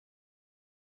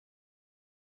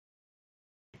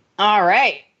All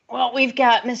right. Well, we've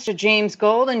got Mr. James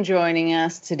Golden joining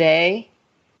us today.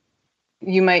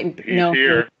 You might know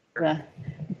here.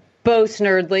 Bo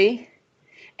Snerdley.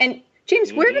 And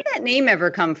James, where did that name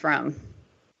ever come from?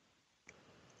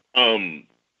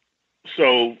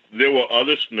 So there were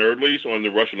other Snerdleys on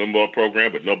the Rush Limbaugh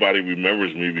program, but nobody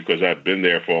remembers me because I've been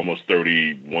there for almost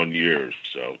 31 years.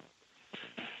 So,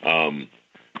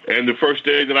 and the first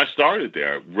day that I started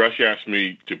there, Rush asked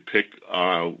me to pick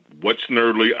what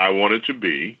Snerdley I wanted to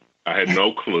be. I had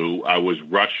no clue. I was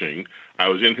rushing. I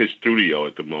was in his studio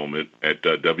at the moment at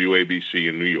WABC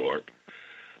in New York.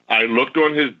 I looked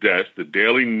on his desk. The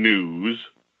Daily News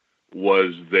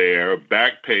was there,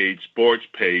 back page, sports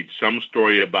page, some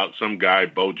story about some guy,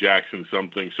 Bo Jackson,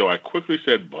 something. So I quickly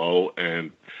said Bo,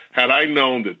 and had I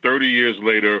known that 30 years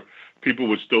later people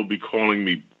would still be calling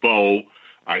me Bo,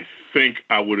 I think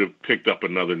I would have picked up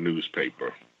another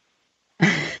newspaper.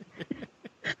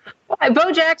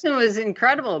 Bo Jackson was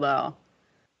incredible, though,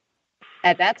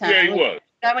 at that time. Yeah, he was. Was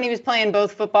that when he was playing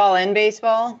both football and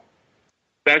baseball?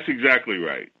 That's exactly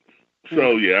right.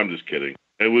 So, yeah, I'm just kidding.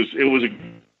 It was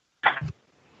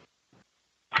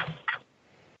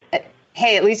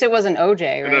Hey, at least it wasn't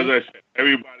OJ, right? And as I said,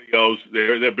 everybody else,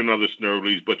 there have been other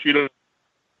Snerdleys, but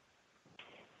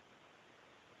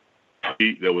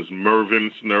there was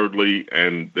Mervyn Snerdley,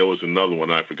 and there was another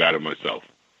one. I forgot it myself.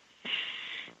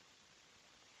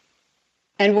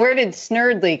 And where did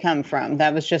Snerdley come from?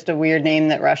 That was just a weird name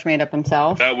that Rush made up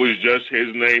himself? That was just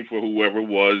his name for whoever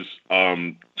was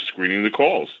screening the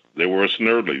calls. They were a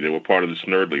Snerdley. They were part of the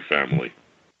Snerdley family.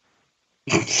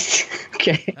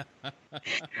 Okay.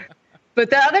 But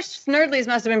the other Snerdleys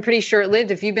must have been pretty short-lived.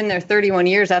 If you've been there 31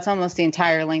 years, that's almost the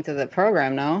entire length of the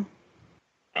program, no?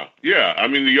 Yeah, I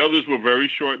mean, the others were very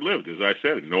short-lived, as I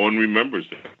said. No one remembers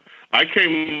them. I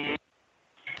came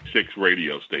 6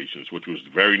 radio stations, which was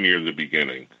very near the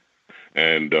beginning.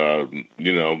 And,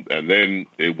 and then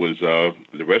it was,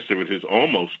 the rest of it has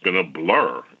almost been a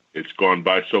blur. It's gone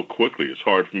by so quickly. It's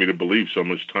hard for me to believe so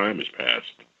much time has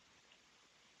passed.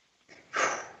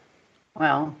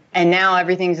 Well, and now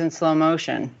everything's in slow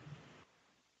motion.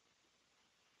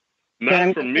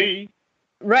 Not for me.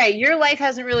 Right. Your life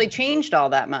hasn't really changed all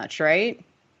that much, right?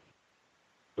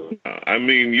 I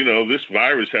mean, this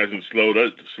virus hasn't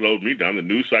slowed me down. The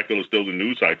news cycle is still the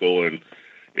news cycle, and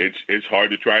it's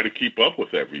hard to try to keep up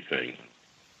with everything.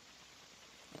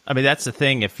 I mean, that's the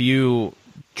thing. If you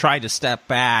try to step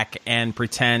back and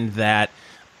pretend that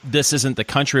this isn't the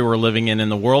country we're living in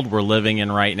and the world we're living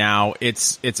in right now,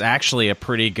 it's actually a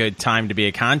pretty good time to be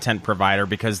a content provider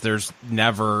because there's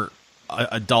never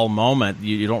a dull moment.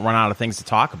 You don't run out of things to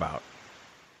talk about.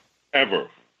 Ever.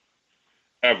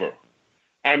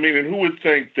 I mean, and who would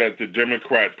think that the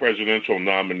Democrat presidential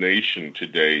nomination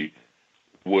today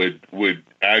would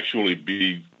actually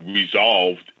be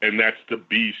resolved, and that's the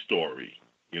B story,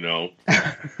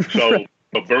 So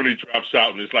Bernie drops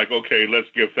out, and it's like, okay, let's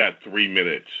give that 3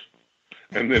 minutes,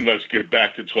 and then let's get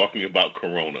back to talking about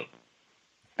Corona.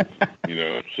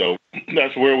 So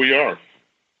that's where we are.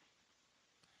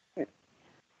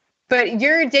 But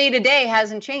your day-to-day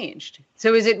hasn't changed.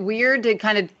 So is it weird to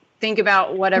kind of think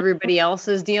about what everybody else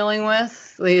is dealing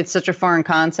with? Like, it's such a foreign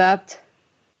concept.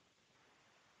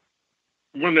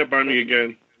 Run that by me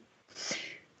again.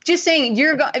 Just saying,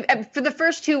 for the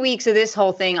first 2 weeks of this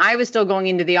whole thing, I was still going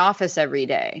into the office every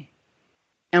day.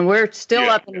 And we're still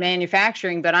up in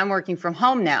manufacturing, but I'm working from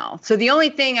home now. So the only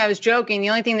thing I was joking, the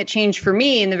only thing that changed for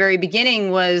me in the very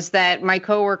beginning was that my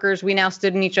coworkers, we now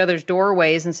stood in each other's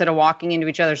doorways instead of walking into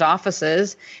each other's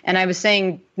offices. And I was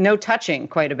saying no touching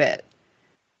quite a bit.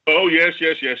 Oh, yes.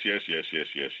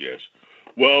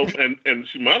 Well, and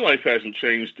see, my life hasn't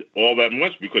changed all that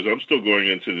much because I'm still going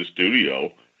into the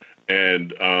studio.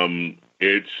 And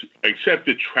except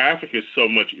the traffic is so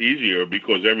much easier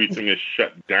because everything is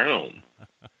shut down.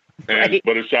 Right.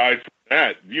 But aside from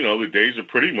that, the days are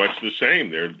pretty much the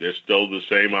same. They're still the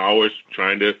same hours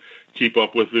trying to keep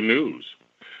up with the news.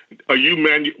 Have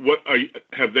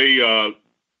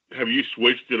you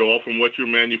switched at all from what you're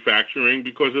manufacturing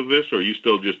because of this, or are you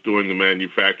still just doing the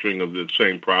manufacturing of the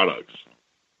same products?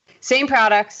 Same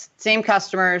products, same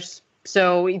customers.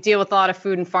 So we deal with a lot of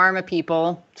food and pharma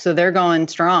people, so they're going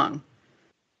strong.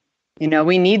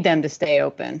 We need them to stay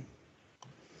open.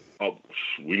 Oh,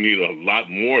 we need a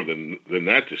lot more than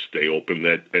that to stay open.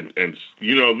 This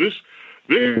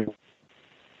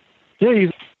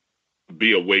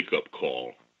be a wake-up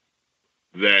call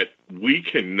that we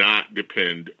cannot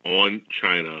depend on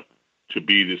China to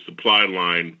be the supply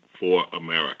line for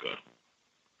America.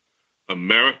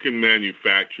 American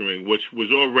manufacturing, which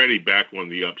was already back on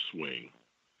the upswing,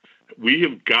 We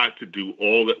have got to do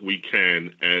all that we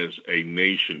can as a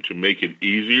nation to make it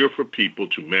easier for people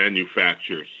to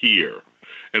manufacture here.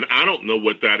 And I don't know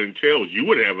what that entails. You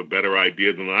would have a better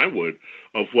idea than I would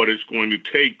of what it's going to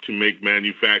take to make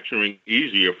manufacturing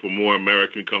easier for more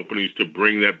American companies to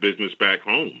bring that business back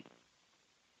home.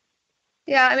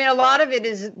 Yeah, I mean, a lot of it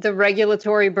is the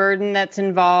regulatory burden that's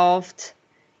involved.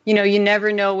 You know, you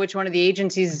never know which one of the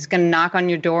agencies is going to knock on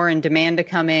your door and demand to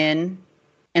come in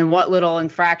and what little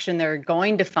infraction they're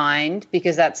going to find,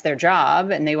 because that's their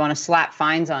job and they want to slap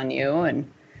fines on you and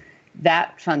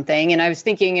that fun thing. And I was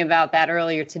thinking about that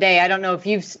earlier today. I don't know if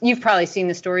you've probably seen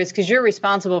the stories because you're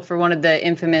responsible for one of the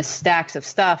infamous stacks of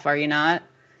stuff, are you not?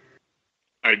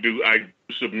 I do. I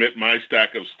submit my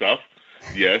stack of stuff.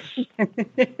 Yes.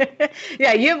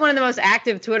 Yeah, you have one of the most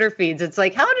active Twitter feeds. It's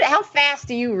like, how fast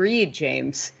do you read,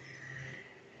 James?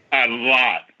 A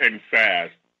lot and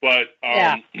fast. But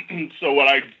yeah. So what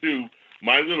I do,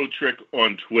 my little trick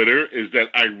on Twitter is that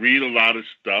I read a lot of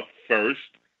stuff first,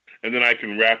 and then I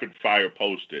can rapid fire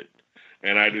post it.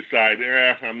 And I decide,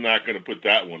 I'm not going to put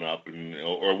that one up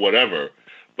or whatever.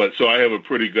 But so I have a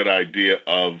pretty good idea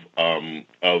of I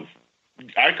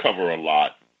cover a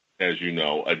lot, as you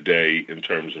know, a day in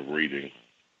terms of reading.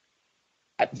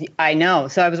 I know.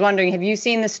 So I was wondering, have you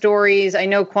seen the stories? I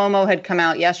know Cuomo had come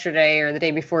out yesterday or the day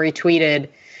before he tweeted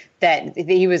that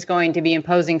he was going to be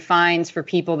imposing fines for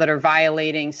people that are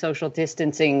violating social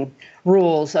distancing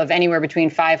rules of anywhere between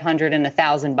 $500 and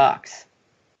 $1,000.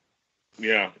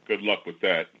 Yeah, good luck with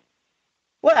that.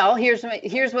 Well,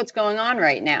 here's what's going on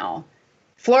right now.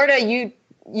 Florida,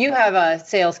 you have a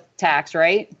sales tax,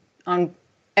 right, on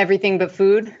everything but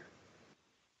food?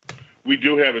 We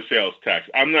do have a sales tax.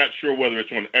 I'm not sure whether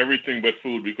it's on everything but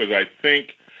food, because I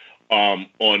think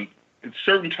on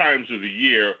certain times of the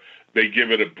year, they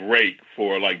give it a break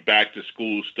for like back to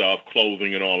school stuff,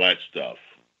 clothing and all that stuff.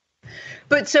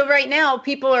 But so right now,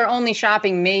 people are only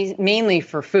shopping mainly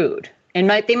for food, and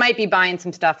they might be buying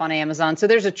some stuff on Amazon. So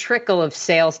there's a trickle of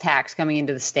sales tax coming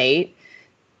into the state.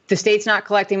 The state's not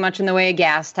collecting much in the way of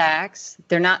gas tax.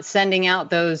 They're not sending out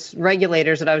those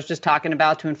regulators that I was just talking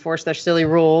about to enforce their silly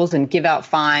rules and give out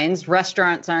fines.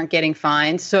 Restaurants aren't getting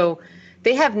fines. So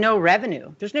they have no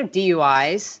revenue. There's no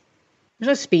DUIs. There's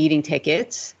no speeding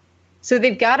tickets. So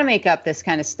they've got to make up this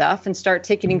kind of stuff and start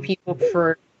ticketing people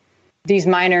for these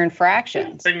minor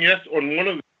infractions. And yes, on one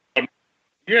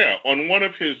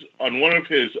of his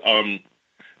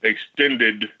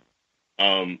extended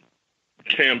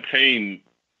campaign.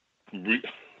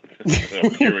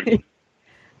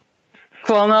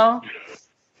 Cuomo?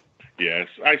 Yes,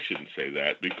 I shouldn't say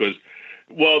that because,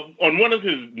 well, on one of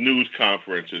his news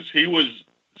conferences, he was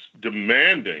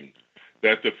demanding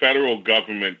that the federal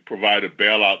government provide a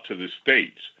bailout to the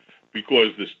states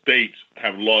because the states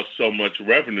have lost so much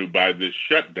revenue by this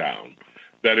shutdown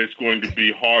that it's going to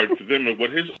be hard for them. And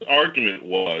what his argument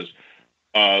was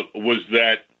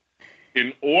that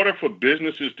in order for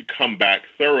businesses to come back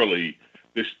thoroughly,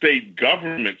 the state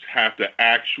governments have to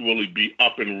actually be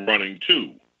up and running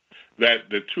too, that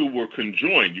the two were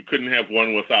conjoined. You couldn't have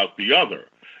one without the other.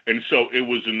 And so it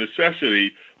was a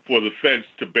necessity for the feds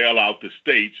to bail out the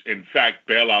states, in fact,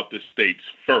 bail out the states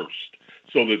first,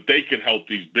 so that they could help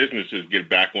these businesses get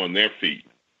back on their feet.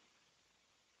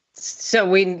 So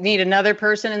we need another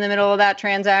person in the middle of that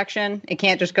transaction? It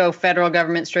can't just go federal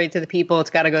government straight to the people. It's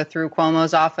got to go through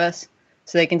Cuomo's office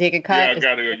so they can take a cut?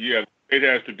 It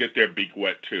has to get their beak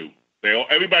wet, too.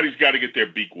 Everybody's got to get their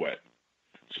beak wet.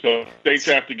 So states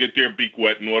have to get their beak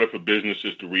wet in order for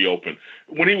businesses to reopen.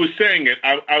 When he was saying it,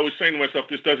 I was saying to myself,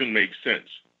 this doesn't make sense.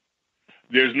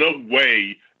 There's no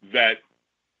way that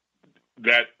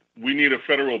we need a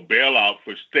federal bailout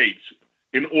for states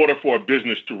in order for a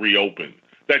business to reopen.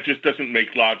 That just doesn't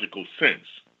make logical sense.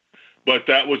 But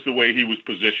that was the way he was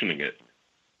positioning it.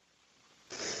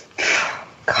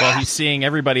 Well, he's seeing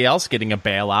everybody else getting a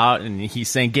bailout, and he's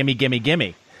saying, gimme, gimme,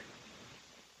 gimme.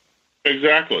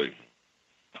 Exactly.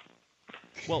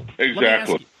 Well,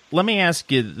 exactly. Let me ask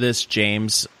you this,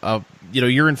 James.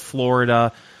 You're in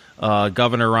Florida.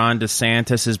 Governor Ron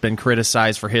DeSantis has been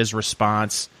criticized for his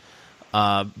response,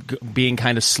 being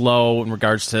kind of slow in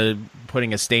regards to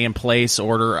putting a stay-in-place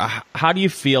order. How do you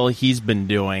feel he's been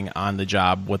doing on the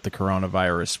job with the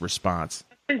coronavirus response?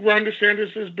 I think Ron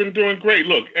DeSantis has been doing great.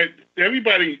 Look,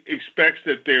 everybody expects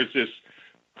that there's this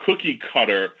cookie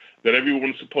cutter that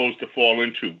everyone's supposed to fall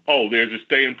into. Oh, there's a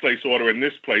stay-in-place order in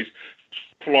this place.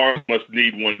 Florida must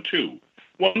need one too.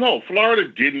 Well, no, Florida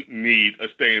didn't need a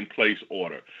stay-in-place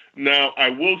order. Now, I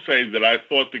will say that I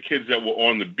thought the kids that were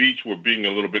on the beach were being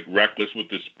a little bit reckless with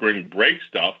the spring break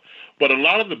stuff, but a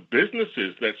lot of the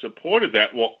businesses that supported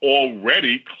that were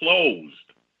already closed.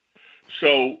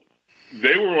 So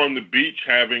they were on the beach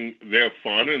having their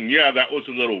fun, and yeah, that was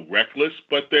a little reckless,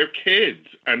 but they're kids,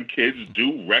 and kids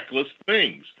do reckless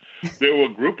things. There were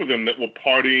a group of them that were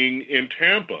partying in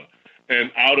Tampa,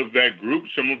 and out of that group,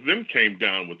 some of them came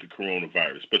down with the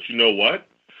coronavirus. But you know what?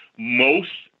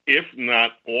 Most, if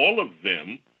not all of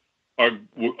them,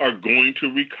 are going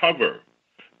to recover.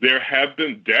 There have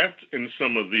been deaths in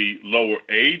some of the lower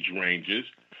age ranges,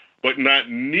 but not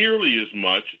nearly as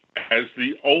much as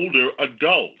the older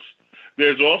adults.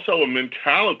 There's also a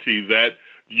mentality that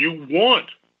you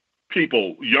want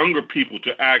people, younger people,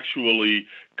 to actually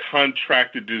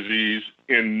contract the disease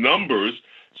in numbers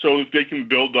so that they can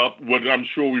build up what I'm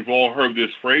sure we've all heard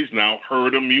this phrase now,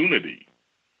 herd immunity,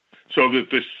 so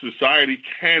that the society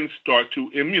can start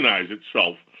to immunize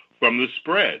itself from the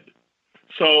spread.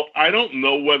 So I don't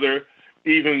know whether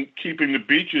even keeping the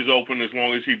beaches open as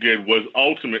long as he did was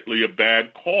ultimately a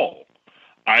bad call.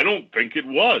 I don't think it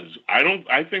was.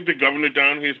 I think the governor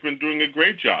down here has been doing a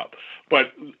great job.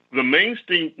 But the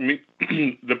mainstream,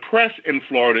 the press in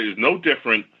Florida is no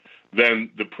different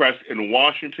than the press in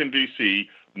Washington, D.C.,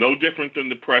 no different than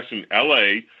the press in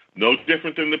L.A., no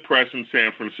different than the press in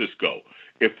San Francisco.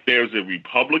 If there's a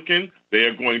Republican, they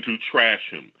are going to trash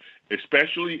him,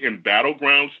 especially in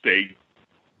battleground states.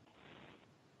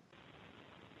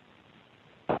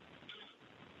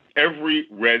 Every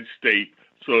red state,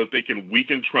 so that they can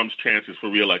weaken Trump's chances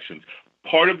for re-elections.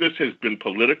 Part of this has been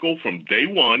political from day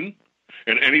one,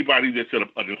 and anybody that's an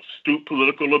astute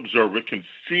political observer can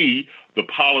see the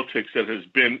politics that has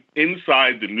been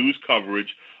inside the news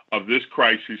coverage of this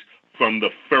crisis from the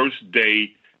first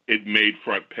day it made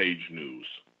front page news.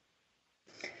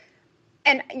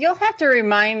 And you'll have to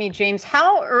remind me, James,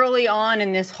 how early on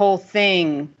in this whole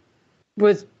thing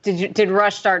did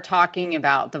Rush start talking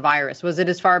about the virus? Was it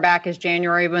as far back as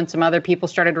January when some other people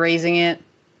started raising it?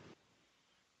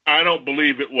 I don't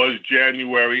believe it was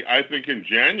January. I think in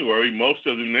January, most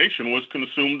of the nation was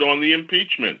consumed on the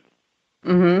impeachment.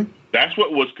 Mm-hmm. That's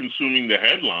what was consuming the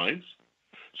headlines.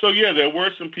 So, yeah, there were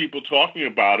some people talking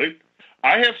about it.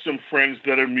 I have some friends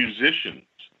that are musicians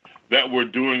that were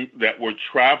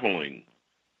traveling.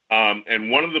 And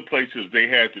one of the places they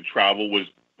had to travel was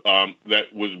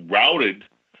that was routed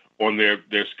on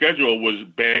their schedule was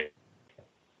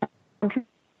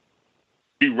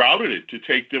he routed it to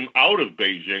take them out of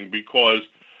Beijing because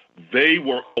they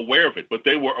were aware of it. But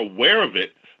they were aware of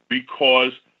it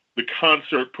because the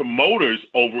concert promoters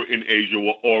over in Asia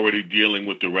were already dealing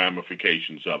with the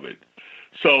ramifications of it.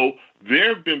 So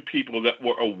there have been people that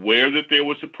were aware that there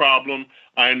was a problem.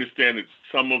 I understand that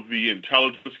some of the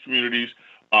intelligence communities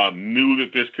knew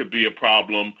that this could be a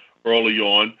problem early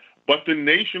on, but the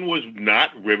nation was not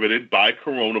riveted by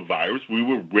coronavirus. We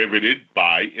were riveted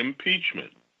by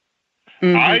impeachment.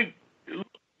 Mm-hmm.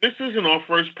 This isn't our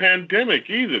first pandemic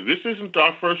either. This isn't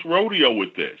our first rodeo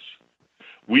with this.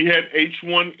 We had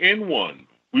H1N1.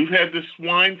 We've had the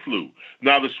swine flu.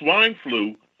 Now, the swine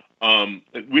flu,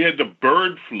 we had the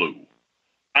bird flu.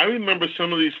 I remember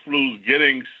some of these flus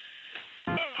getting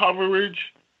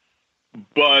coverage,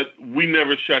 but we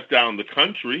never shut down the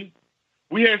country.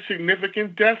 We had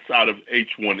significant deaths out of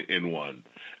H1N1.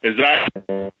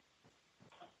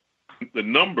 The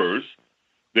numbers,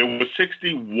 there were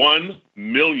 61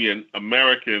 million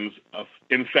Americans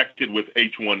infected with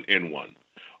H1N1,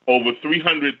 over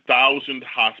 300,000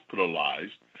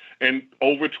 hospitalized, and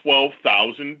over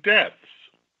 12,000 deaths.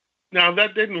 Now,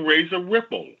 that didn't raise a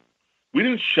ripple. We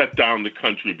didn't shut down the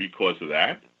country because of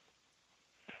that.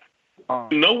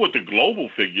 We know what the global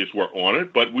figures were on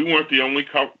it, but we weren't the only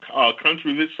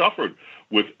country that suffered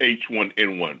with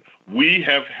H1N1. We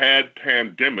have had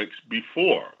pandemics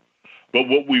before, but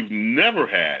what we've never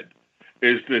had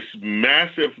is this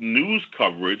massive news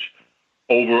coverage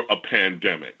over a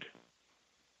pandemic.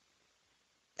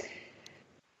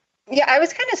 Yeah, I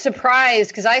was kind of surprised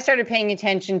because I started paying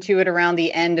attention to it around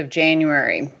the end of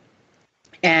January.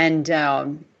 And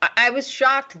I was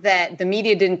shocked that the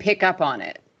media didn't pick up on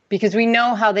it, because we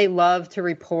know how they love to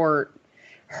report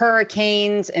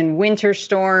hurricanes and winter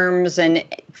storms and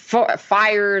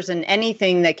fires and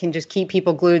anything that can just keep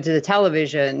people glued to the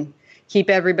television, keep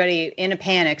everybody in a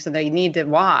panic so they need to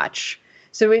watch.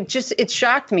 So it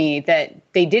shocked me that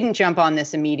they didn't jump on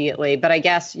this immediately. But I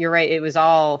guess you're right. It was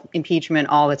all impeachment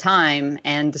all the time.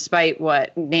 And despite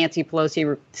what Nancy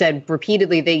Pelosi said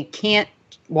repeatedly, they can't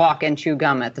walk and chew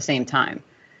gum at the same time.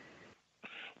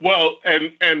 Well,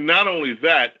 and not only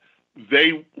that,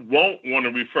 they won't want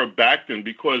to refer back then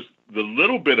because the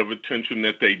little bit of attention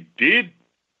that they did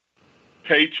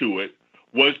pay to it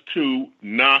was to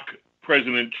knock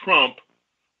President Trump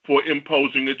for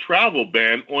imposing a travel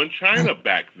ban on China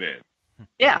back then.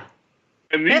 Yeah.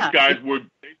 And these guys were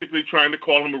basically trying to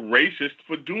call him a racist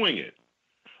for doing it.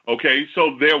 Okay,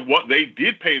 so they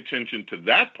did pay attention to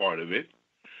that part of it,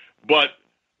 but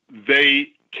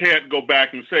they can't go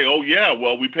back and say, "Oh yeah,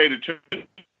 well we paid attention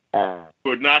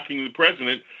for knocking the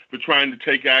president for trying to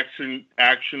take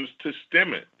actions to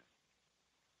stem it."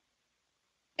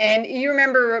 And you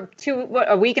remember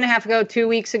a week and a half ago, 2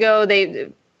 weeks ago,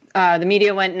 the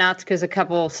media went nuts because a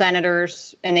couple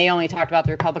senators, and they only talked about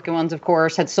the Republican ones, of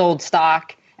course, had sold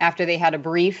stock after they had a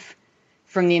brief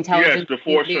from the intelligence. Yes, the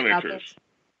 4 senators.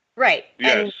 Right.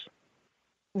 Yes.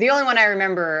 And the only one I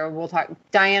remember, we'll talk,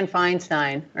 Dianne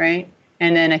Feinstein, right?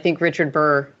 And then I think Richard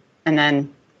Burr, and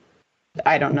then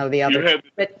I don't know the others. You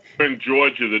had in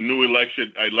Georgia, the new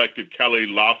elected Kelly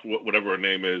Loeffler, whatever her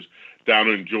name is, down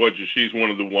in Georgia. She's one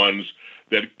of the ones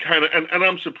that kind of, and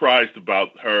I'm surprised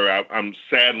about her. I'm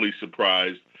sadly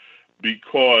surprised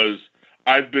because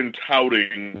I've been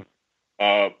touting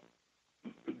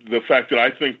the fact that I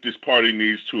think this party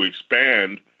needs to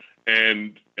expand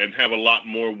and have a lot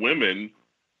more women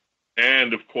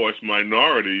and, of course,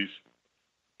 minorities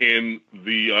in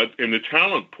the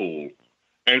talent pool.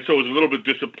 And so it was a little bit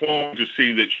disappointing to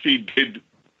see that she did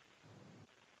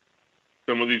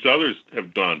some of these others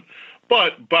have done.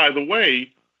 But, by the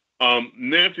way,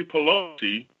 Nancy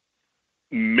Pelosi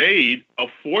made a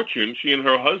fortune, she and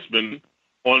her husband,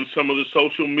 on some of the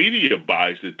social media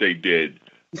buys that they did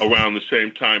around the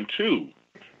same time, too.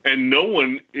 And no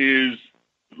one is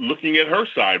looking at her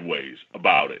sideways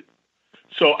about it.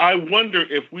 So I wonder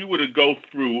if we were to go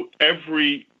through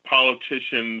every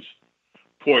politician's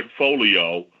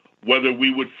portfolio, whether we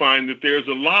would find that there's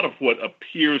a lot of what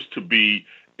appears to be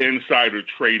insider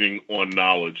trading on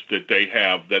knowledge that they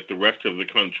have that the rest of the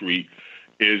country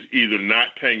is either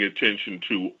not paying attention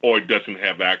to or doesn't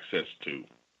have access to.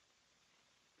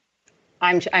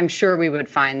 I'm sure we would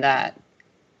find that,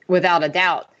 without a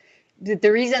doubt.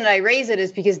 The reason I raise it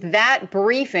is because that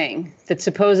briefing that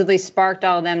supposedly sparked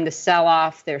all of them to sell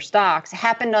off their stocks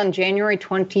happened on January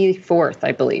 24th,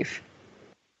 I believe.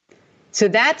 So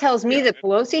that tells me that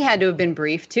Pelosi had to have been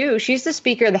briefed, too. She's the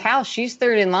Speaker of the House. She's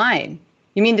third in line.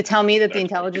 You mean to tell me that the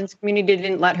intelligence community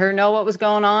didn't let her know what was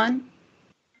going on?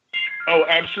 Oh,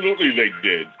 absolutely they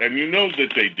did. And you know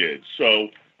that they did. So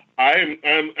I'm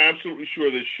absolutely sure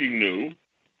that she knew.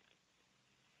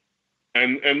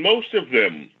 And most of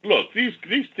them, look, these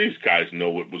guys know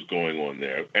what was going on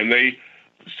there. And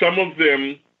some of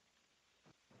them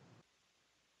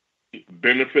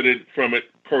benefited from it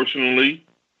personally,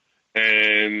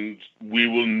 and we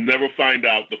will never find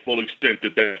out the full extent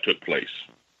that took place.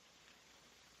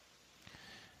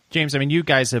 James, I mean, you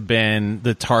guys have been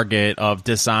the target of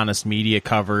dishonest media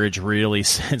coverage really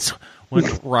since when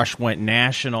Rush went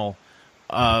national.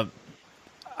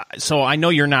 So I know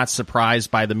you're not surprised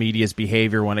by the media's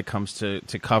behavior when it comes to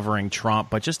covering Trump,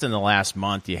 but just in the last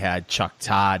month, you had Chuck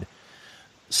Todd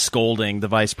scolding the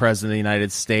vice president of the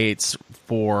United States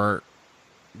for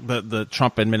the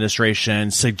Trump administration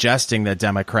suggesting that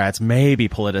Democrats may be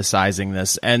politicizing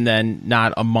this. And then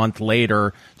not a month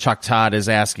later, Chuck Todd is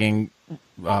asking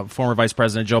former Vice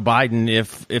President Joe Biden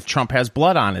if Trump has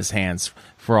blood on his hands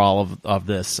for all of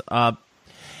this.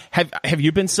 Have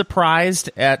you been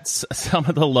surprised at some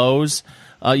of the lows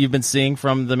you've been seeing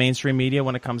from the mainstream media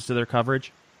when it comes to their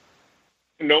coverage?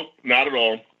 Nope, not at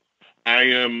all. I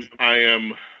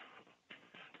am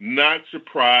not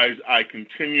surprised. I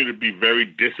continue to be very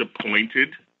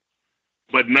disappointed,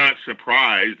 but not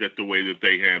surprised at the way that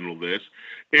they handle this.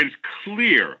 It's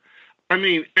clear. I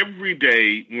mean, every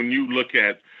day when you look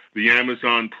at the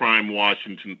Amazon Prime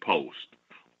Washington Post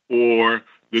or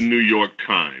the New York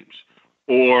Times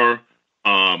or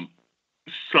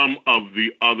some of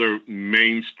the other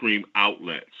mainstream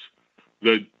outlets,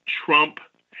 the Trump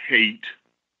hate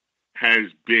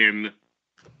has been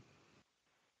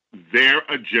their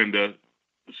agenda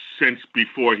since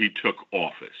before he took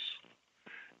office.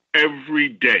 Every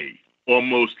day,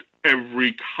 almost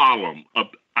every column of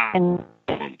our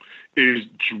column is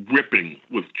dripping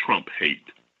with Trump hate.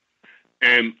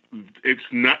 And it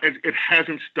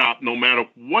hasn't stopped. No matter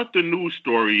what the news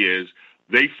story is,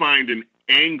 they find an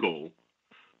angle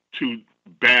to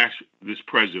bash this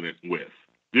president with.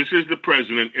 This is the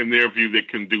president, in their view, that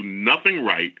can do nothing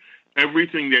right.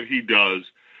 Everything that he does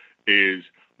is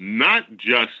not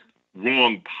just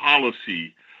wrong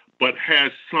policy, but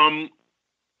has some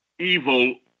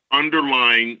evil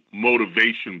underlying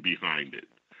motivation behind it.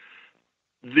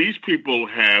 These people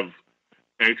have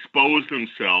exposed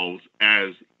themselves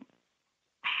as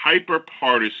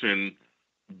hyper-partisan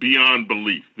beyond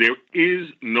belief. There is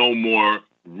no more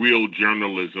real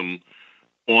journalism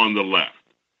on the left.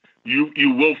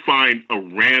 You will find a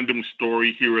random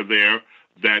story here or there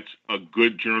that's a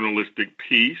good journalistic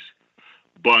piece,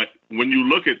 but when you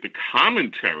look at the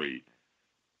commentary,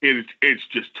 it's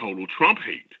just total Trump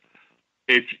hate.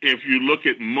 If you look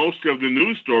at most of the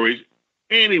news stories,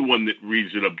 anyone that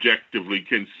reads it objectively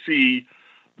can see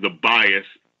the bias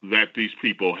that these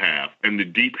people have and the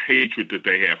deep hatred that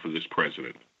they have for this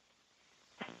president.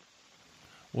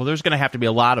 Well, there's going to have to be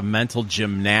a lot of mental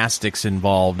gymnastics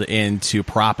involved into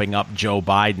propping up Joe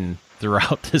Biden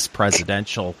throughout this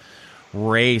presidential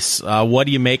race. What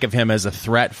do you make of him as a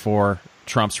threat for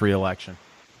Trump's reelection?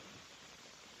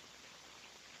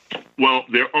 Well,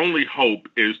 their only hope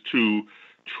is to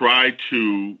try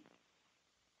to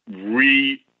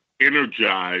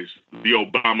re-energize the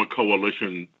Obama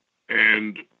coalition.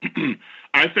 And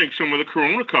I think some of the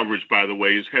corona coverage, by the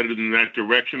way, is headed in that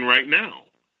direction right now.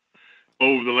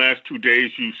 Over the last 2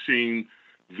 days, you've seen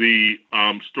the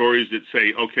stories that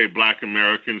say, okay, Black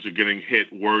Americans are getting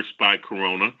hit worse by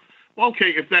corona. Well, okay,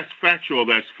 if that's factual,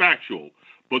 that's factual.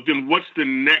 But then what's the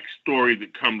next story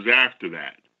that comes after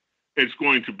that? It's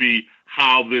going to be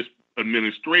how this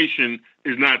administration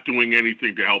is not doing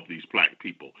anything to help these Black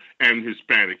people and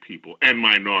Hispanic people and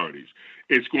minorities.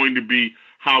 It's going to be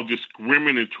how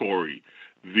discriminatory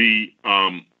the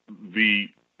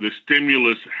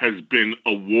stimulus has been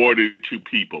awarded to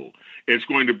people. It's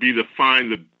going to be to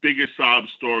find the biggest sob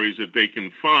stories that they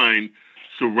can find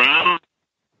surround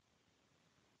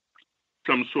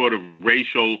some sort of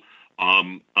racial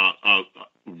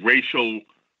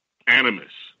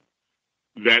animus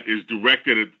that is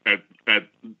directed at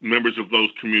members of those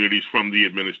communities from the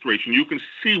administration. You can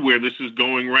see where this is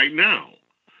going right now.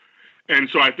 And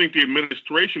so I think the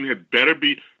administration had better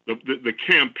be, the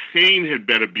campaign had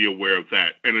better be aware of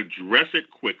that and address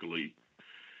it quickly.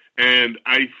 And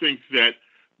I think that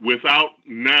without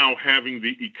now having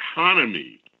the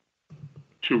economy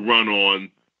to run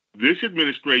on, this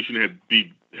administration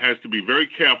has to be very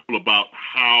careful about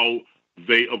how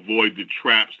they avoid the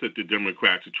traps that the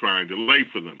Democrats are trying to lay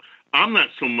for them. I'm not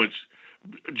so much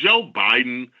Joe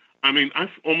Biden. I mean, I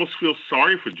almost feel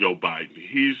sorry for Joe Biden.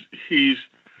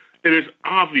 It is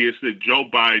obvious that Joe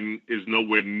Biden is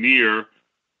nowhere near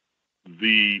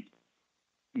the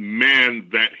man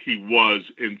that he was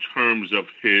in terms of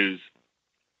his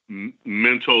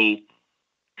mental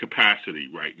capacity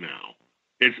right now.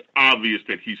 It's obvious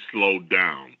that he's slowed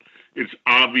down. It's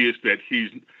obvious that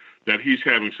he's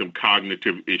having some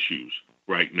cognitive issues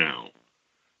right now.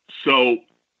 So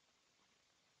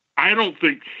I don't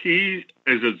think he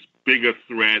is as big a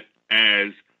threat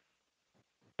as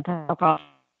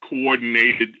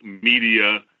coordinated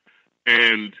media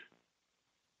and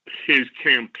his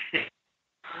campaign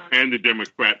and the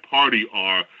Democrat Party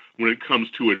are when it comes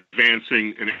to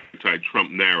advancing an anti-Trump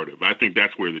narrative. I think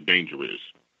that's where the danger is.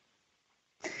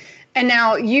 And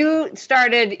now you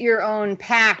started your own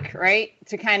PAC, right,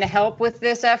 to kind of help with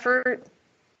this effort?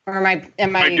 Or am I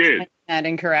explaining that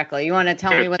incorrectly? You want to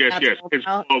tell me what that's all about? It's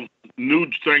called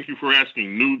thank you for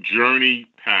asking. New Journey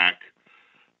Pac.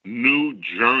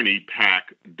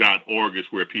 NewJourneyPac.org is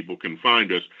where people can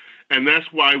find us. And that's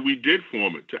why we did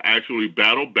form it, to actually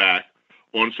battle back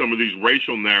on some of these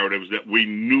racial narratives that we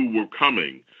knew were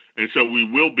coming. And so we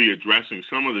will be addressing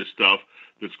some of this stuff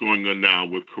that's going on now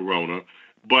with Corona.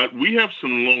 But we have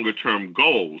some longer-term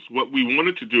goals. What we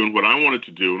wanted to do and what I wanted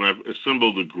to do, and I've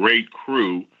assembled a great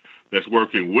crew that's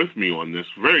working with me on this,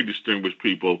 very distinguished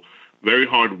people, very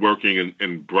hardworking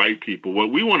and bright people.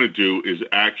 What we want to do is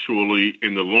actually,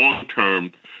 in the long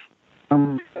term,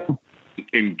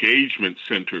 engagement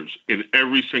centers in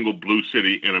every single blue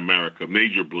city in America,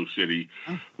 major blue city,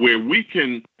 where we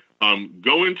can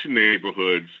go into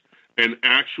neighborhoods and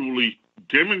actually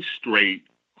demonstrate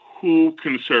who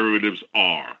conservatives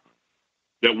are,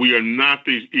 that we are not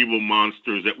these evil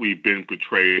monsters that we've been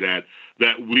portrayed at,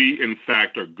 that we, in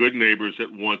fact, are good neighbors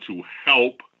that want to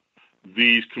help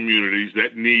these communities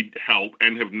that need help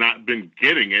and have not been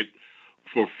getting it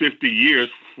for 50 years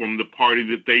from the party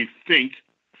that they think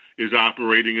is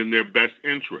operating in their best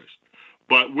interest.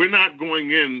 But we're not going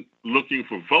in looking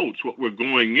for votes. What we're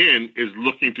going in is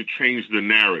looking to change the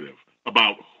narrative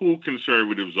about who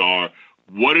conservatives are,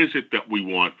 what is it that we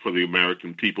want for the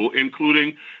American people,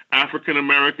 including African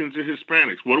Americans and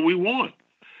Hispanics. What do we want?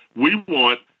 We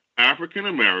want African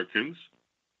Americans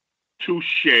to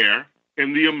share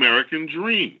in the American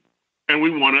dream. And we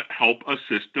want to help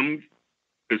assist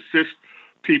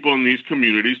people in these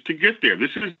communities to get there.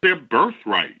 This is their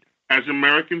birthright as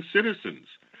American citizens.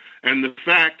 And the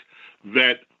fact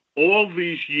that all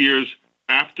these years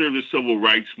after the Civil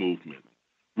Rights Movement,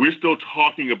 we're still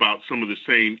talking about some of the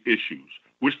same issues.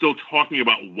 We're still talking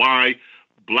about why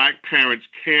black parents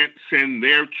can't send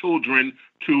their children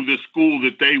to the school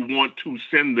that they want to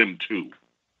send them to.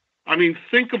 I mean,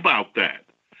 think about that.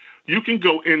 You can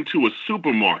go into a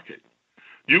supermarket.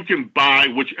 You can buy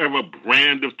whichever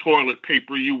brand of toilet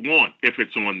paper you want if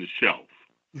it's on the shelf.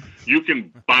 You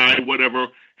can buy whatever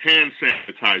hand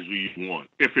sanitizer you want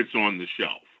if it's on the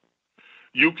shelf.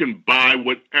 You can buy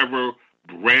whatever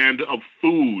brand of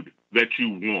food that you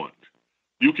want.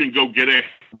 You can go get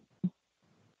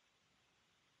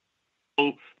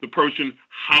the person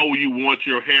how you want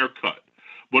your hair cut.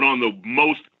 But on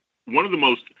one of the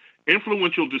most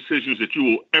influential decisions that you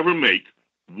will ever make,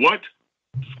 what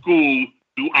school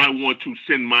do I want to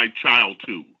send my child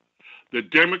to? The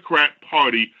Democrat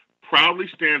Party proudly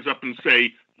stands up and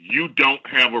say, you don't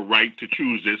have a right to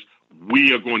choose this.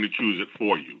 We are going to choose it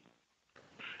for you.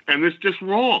 And it's just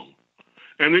wrong.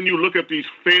 And then you look at these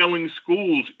failing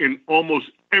schools in almost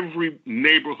every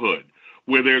neighborhood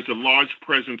where there's a large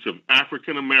presence of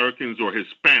African Americans or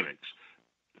Hispanics.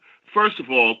 First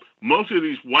of all, most of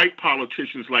these white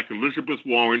politicians like Elizabeth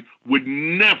Warren would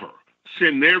never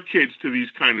send their kids to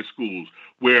these kind of schools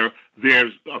where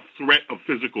there's a threat of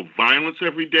physical violence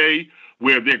every day,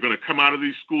 where they're going to come out of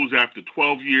these schools after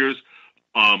 12 years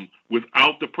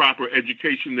without the proper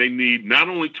education they need, not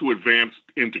only to advance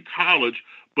into college,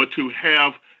 but to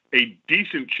have a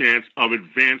decent chance of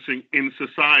advancing in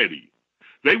society.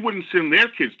 They wouldn't send their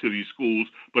kids to these schools,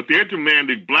 but they're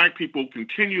demanding black people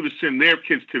continue to send their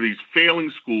kids to these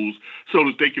failing schools so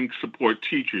that they can support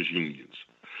teachers' unions.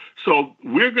 So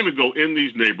we're going to go in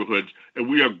these neighborhoods and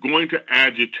we are going to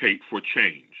agitate for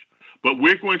change. But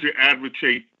we're going to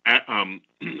agitate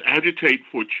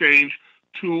for change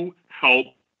to help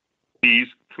these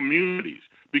communities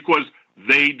because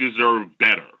they deserve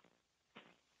better.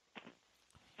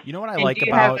 You know what I like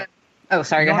about... Oh,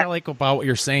 sorry. Go ahead. What I like about what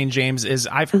you're saying, James, is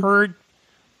I've heard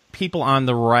people on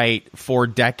the right for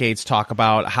decades talk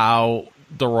about how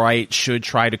the right should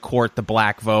try to court the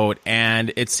black vote,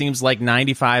 and it seems like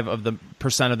 95% of the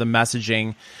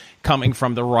messaging coming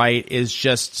from the right is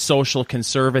just social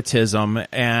conservatism,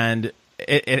 and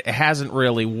it hasn't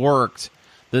really worked.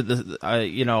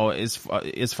 As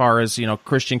far as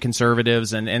Christian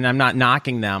conservatives, and I'm not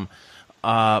knocking them,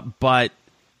 but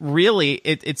really,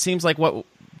 it seems like what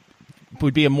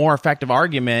would be a more effective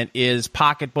argument is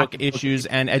pocketbook issues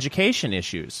and education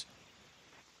issues.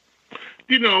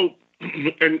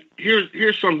 And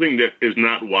here's something that is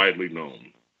not widely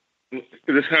known.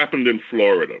 This happened in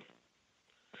Florida.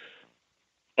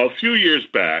 A few years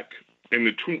back, in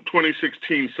the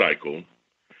 2016 cycle,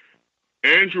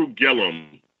 Andrew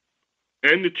Gillum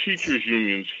and the teachers'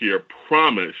 unions here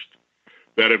promised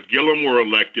that if Gillum were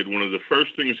elected, one of the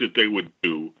first things that they would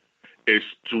do is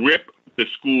strip the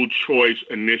school choice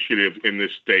initiative in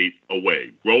this state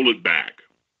away, roll it back.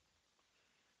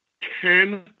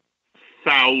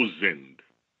 10,000,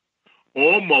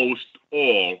 almost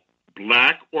all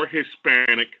black or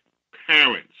Hispanic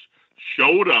parents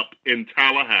showed up in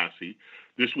Tallahassee.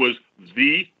 This was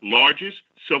the largest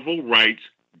civil rights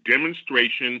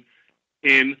demonstration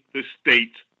in the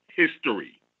state's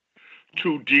history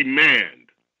to demand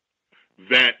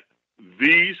that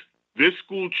this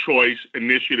school choice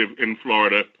initiative in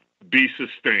Florida be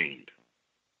sustained.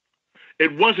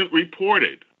 It wasn't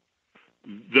reported.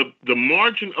 The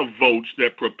margin of votes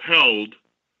that propelled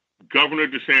Governor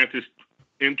DeSantis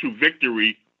into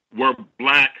victory were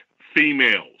black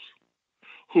females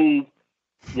who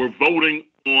were voting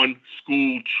on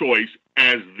school choice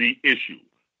as the issue.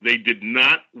 They did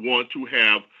not want to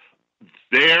have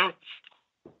their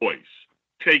choice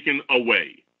taken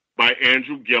away by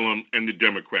Andrew Gillum and the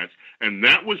Democrats. And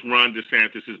that was Ron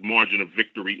DeSantis' margin of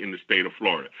victory in the state of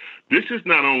Florida. This is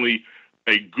not only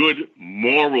a good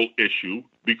moral issue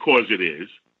because it is.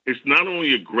 It's not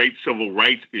only a great civil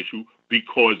rights issue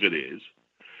because it is.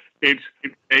 It's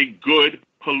a good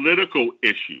political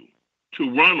issue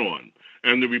to run on.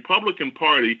 And the Republican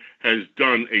Party has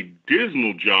done a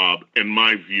dismal job, in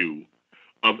my view,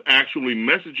 of actually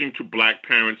messaging to black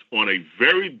parents on a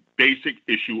very basic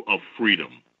issue of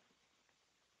freedom.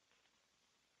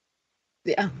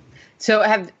 Yeah. So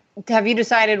have you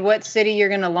decided what city you're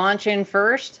going to launch in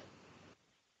first?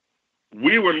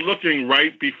 We were looking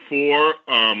right before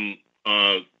this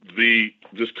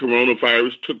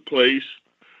coronavirus took place.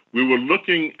 We were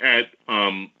looking at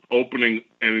opening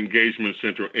an engagement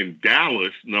center in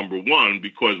Dallas, number one,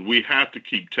 because we have to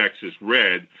keep Texas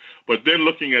red. But then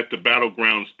looking at the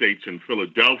battleground states in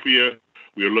Philadelphia,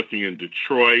 we were looking in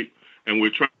Detroit, and we're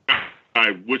trying to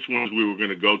decide which ones we were going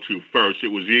to go to first. It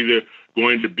was either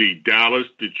going to be Dallas,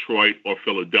 Detroit, or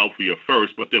Philadelphia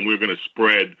first, but then we we're going to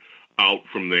spread out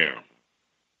from there.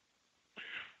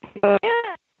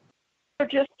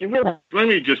 just really. Let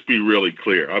me just be really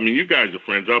clear. I mean, you guys are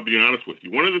friends. I'll be honest with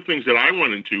you. One of the things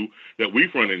that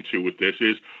we've run into with this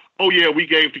is, oh yeah, we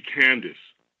gave to Candace.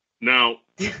 Now,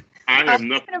 I have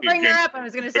nothing. I was going to bring her up. I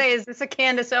was going to say, is this a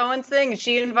Candace Owens thing? Is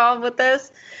she involved with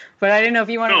this? But I didn't know if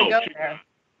you wanted to go there.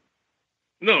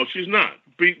 No, she's not.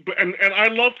 And I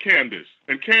love Candace.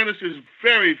 And Candace is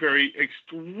very, very,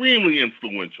 extremely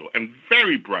influential and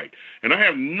very bright. And I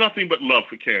have nothing but love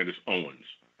for Candace Owens.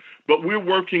 But we're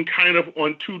working kind of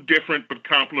on two different but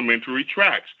complementary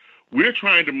tracks. We're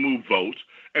trying to move votes,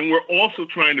 and we're also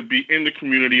trying to be in the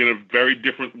community in a very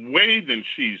different way than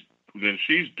she's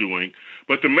doing.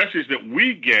 But the message that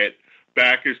we get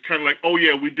back is kind of like, oh,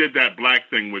 yeah, we did that black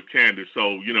thing with Candace,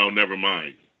 so, never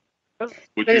mind.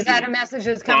 But is that a message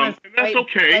that's coming from that's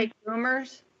white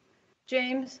boomers,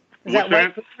 James? Is that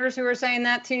white boomers who are saying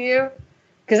that to you?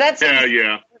 Because that's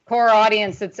the core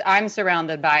audience I'm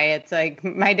surrounded by. It's like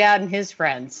my dad and his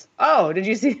friends. Oh, did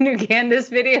you see the new Candace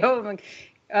video? I'm like,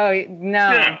 oh,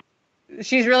 no. Yeah.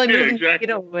 She's really moving the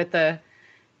needle with the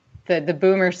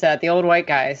boomer set, the old white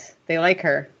guys. They like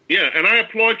her. Yeah, and I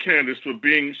applaud Candace for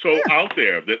being so out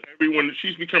there that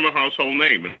she's become a household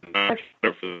name.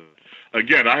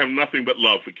 Again, I have nothing but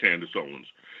love for Candace Owens.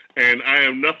 And I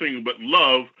have nothing but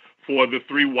love for the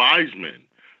three wise men.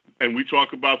 And we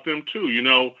talk about them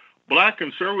too. Black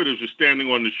conservatives are standing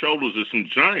on the shoulders of some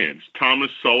giants, Thomas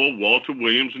Sowell, Walter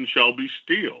Williams, and Shelby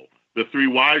Steele. The three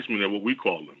wise men are what we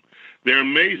call them. They're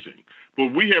amazing.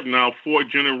 But we have now 4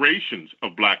 generations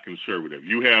of black conservative.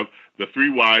 You have the three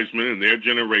wise men and their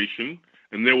generation,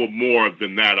 and there were more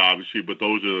than that, obviously, but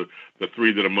those are the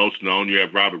 3 that are most known. You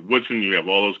have Robert Woodson, you have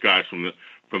all those guys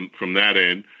from that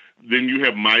end. Then you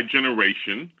have my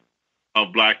generation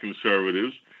of black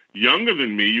conservatives. Younger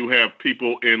than me, you have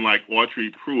people in like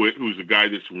Autry Pruitt, who's the guy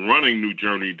that's running New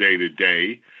Journey day to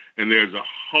day, and there's a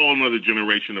whole other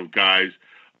generation of guys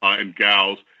and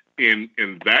gals in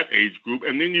that age group.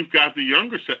 And then you've got the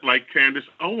younger set like Candace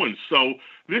Owens. So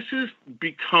this has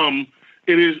become,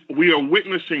 we are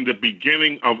witnessing the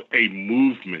beginning of a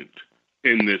movement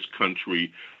in this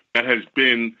country that has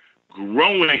been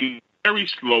growing very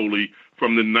slowly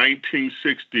from the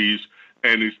 1960s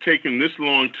and it's taken this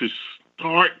long to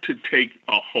start to take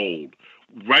a hold.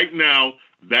 Right now,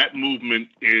 that movement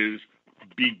is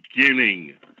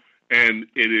beginning. And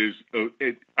it is,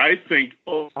 I think,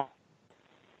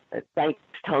 thanks,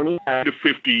 Tony. To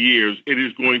 50 years, it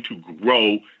is going to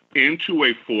grow into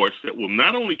a force that will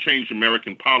not only change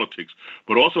American politics,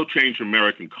 but also change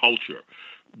American culture.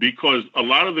 Because a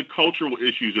lot of the cultural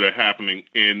issues that are happening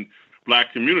in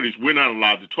black communities, we're not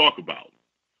allowed to talk about.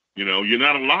 You're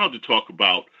not allowed to talk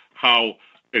about how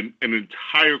an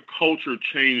entire culture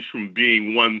changed from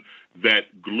being one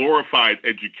that glorified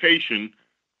education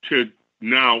to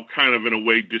now kind of in a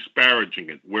way disparaging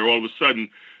it, where all of a sudden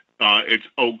it's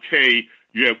okay.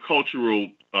 You have cultural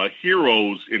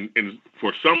heroes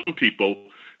for some people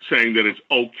saying that it's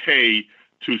okay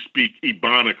to speak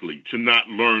Ebonically, to not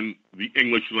learn the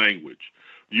English language.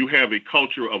 You have a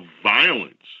culture of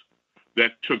violence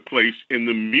that took place in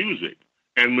the music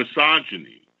and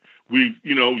misogyny.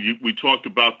 We talked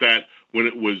about that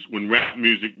when rap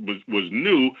music was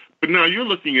new, but now you're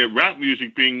looking at rap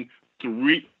music being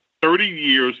 30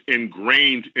 years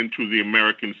ingrained into the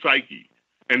American psyche.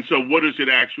 And so what is it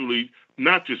actually,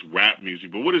 not just rap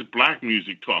music, but what is black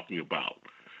music talking about?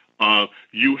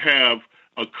 You have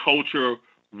a culture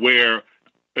where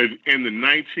in the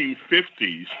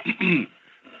 1950s,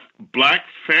 black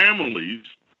families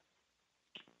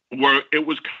it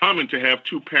was common to have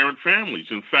 2-parent families.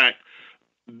 In fact,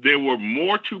 there were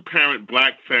more 2-parent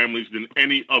black families than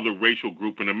any other racial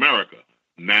group in America.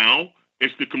 Now,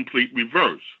 it's the complete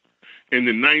reverse. In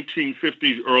the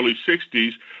 1950s, early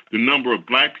 60s, the number of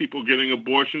black people getting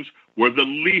abortions were the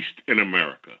least in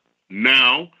America.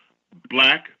 Now,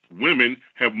 black women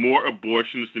have more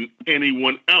abortions than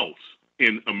anyone else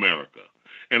in America.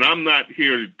 And I'm not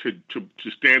here to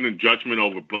stand in judgment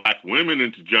over black women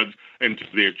and to judge and to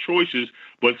their choices,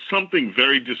 but something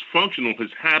very dysfunctional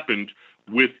has happened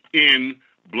within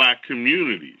black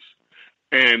communities.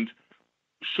 And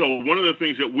so one of the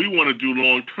things that we want to do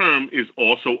long term is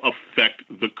also affect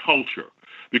the culture,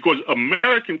 because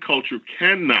American culture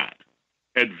cannot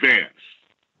advance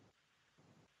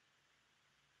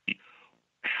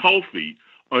healthy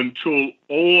until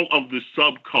all of the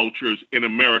subcultures in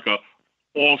America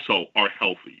also are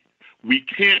healthy. We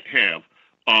can't have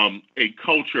a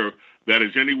culture that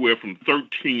is anywhere from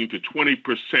 13 to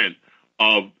 20%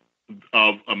 of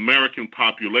American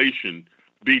population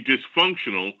be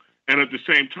dysfunctional and at the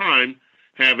same time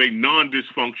have a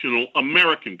non-dysfunctional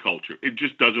American culture. It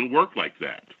just doesn't work like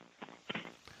that.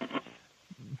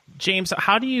 James,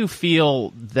 how do you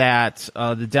feel that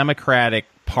the Democratic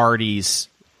Party's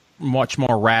much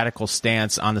more radical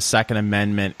stance on the Second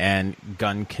Amendment and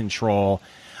gun control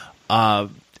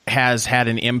has had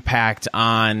an impact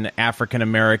on African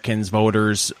American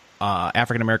voters'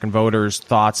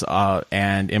 thoughts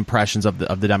and impressions of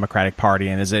the Democratic Party,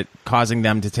 and is it causing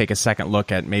them to take a second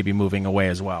look at maybe moving away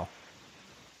as well?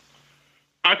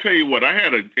 I'll tell you what, I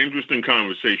had an interesting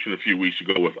conversation a few weeks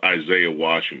ago with Isaiah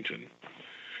Washington.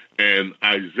 And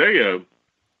Isaiah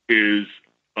is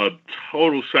a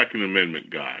total Second Amendment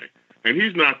guy. And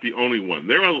he's not the only one.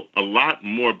 There are a lot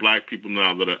more black people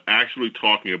now that are actually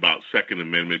talking about Second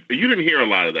Amendment. You didn't hear a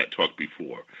lot of that talk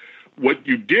before. What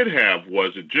you did have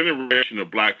was a generation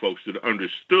of black folks that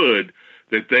understood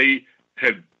that they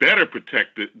had better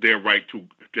protected their right to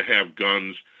have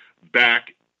guns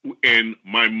back in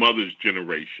my mother's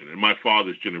generation and my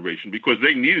father's generation, because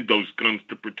they needed those guns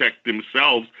to protect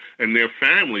themselves and their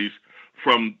families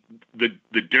from the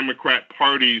Democrat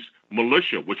Party's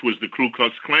militia, which was the Ku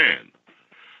Klux Klan,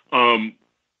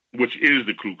 which is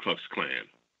the Ku Klux Klan.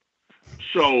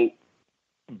 So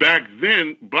back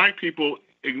then, black people,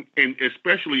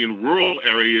 especially in rural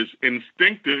areas,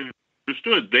 instinctively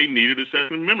understood they needed a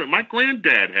Second Amendment. My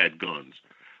granddad had guns.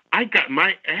 I got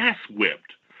my ass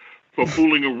whipped for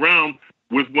fooling around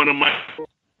with one of my...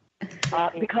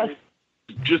 Because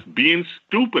just being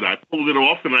stupid. I pulled it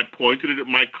off and I pointed it at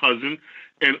my cousin,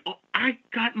 and I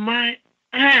got my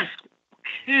ass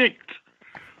kicked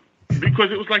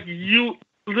because it was like, you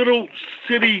little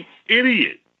city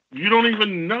idiot. You don't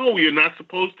even know you're not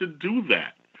supposed to do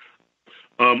that.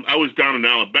 I was down in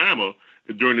Alabama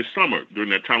during the summer, during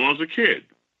that time I was a kid.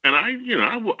 And I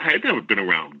had never been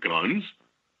around guns.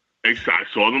 I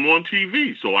saw them on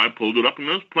TV, so I pulled it up and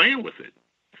I was playing with it.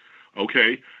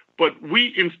 Okay? But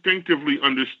we instinctively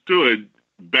understood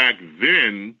back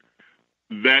then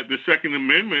that the Second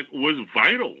Amendment was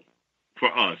vital for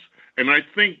us. And I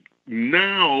think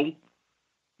now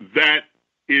that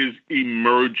is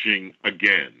emerging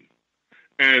again.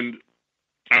 And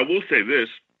I will say this,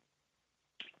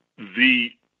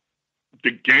 the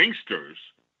gangsters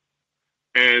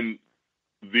and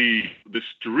the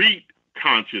street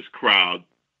conscious crowd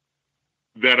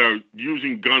that are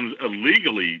using guns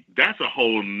illegally, that's a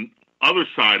whole other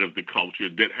side of the culture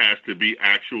that has to be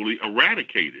actually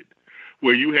eradicated,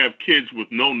 where you have kids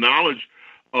with no knowledge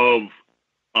of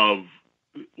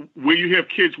where you have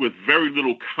kids with very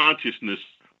little consciousness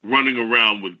running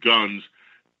around with guns,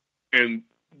 and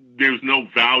there's no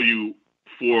value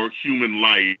for human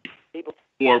life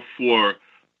or for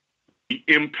the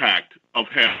impact of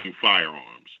having firearms.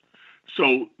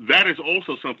 So that is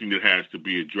also something that has to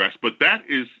be addressed, but that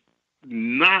is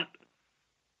not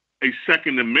a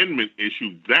Second Amendment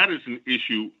issue. That is an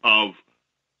issue of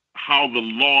how the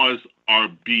laws are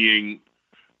being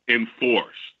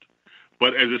enforced.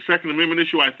 But as a Second Amendment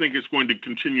issue, I think it's going to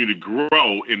continue to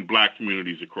grow in black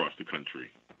communities across the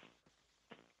country.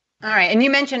 All right. And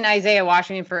you mentioned Isaiah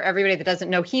Washington. For everybody that doesn't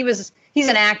know, he's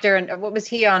an actor. And what was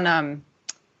he on?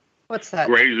 What's that?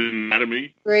 Grey's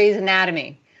Anatomy. Grey's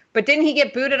Anatomy. But didn't he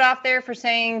get booted off there for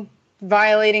saying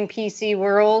violating PC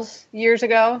rules years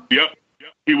ago? Yep.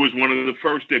 He was one of the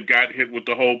first that got hit with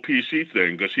the whole PC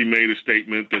thing because he made a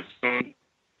statement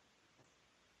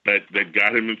that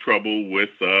got him in trouble with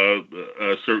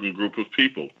a certain group of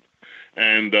people.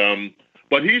 And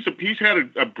but he's had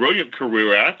a brilliant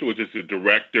career afterwards as a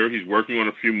director. He's working on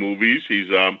a few movies. He's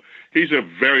a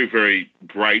very, very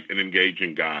bright and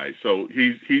engaging guy. So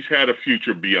he's had a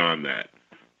future beyond that.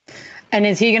 And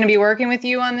is he going to be working with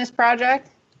you on this project?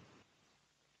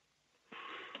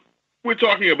 We're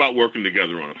talking about working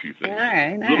together on a few things. All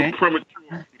right. A little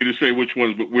premature to say which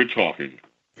ones, but we're talking.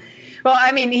 Well,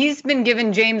 I mean, he's been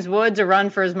giving James Woods a run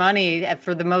for his money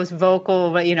for the most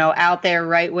vocal, out there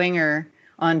right winger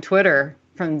on Twitter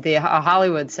from the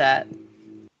Hollywood set.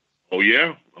 Oh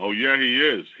yeah, he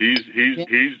is.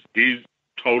 He's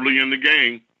totally in the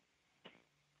game.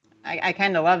 I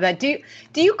kind of love that. Do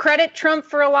you credit Trump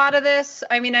for a lot of this?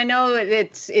 I mean, I know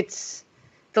it's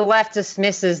the left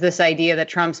dismisses this idea that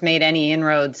Trump's made any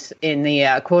inroads in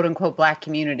the quote unquote black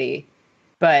community,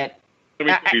 but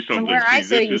from where I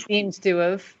sit, he seems to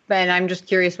have. And I'm just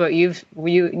curious what you've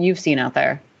seen out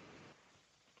there.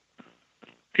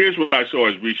 Here's what I saw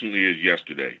as recently as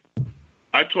yesterday.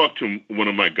 I talked to one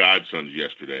of my godsons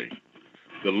yesterday.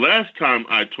 The last time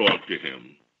I talked to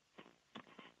him,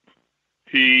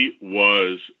 he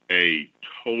was a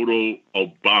total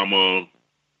Obama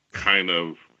kind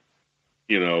of,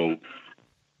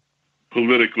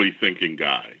 politically thinking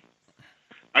guy.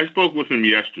 I spoke with him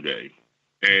yesterday,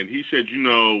 And he said,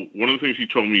 one of the things he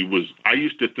told me was, I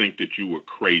used to think that you were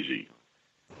crazy.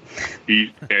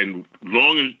 And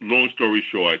long story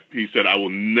short, he said, I will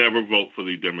never vote for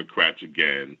the Democrats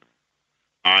again.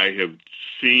 I have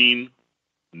seen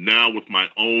now with my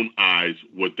own eyes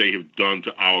what they have done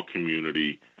to our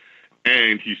community.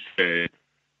 And he said,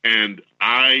 and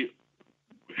I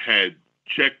had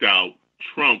checked out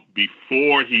Trump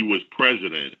before he was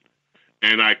president,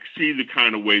 and I see the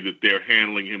kind of way that they're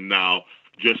handling him now,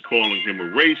 just calling him a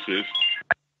racist.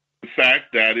 In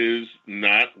fact, that is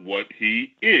not what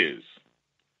he is.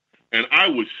 And I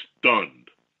was stunned.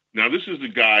 Now, this is a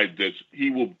guy he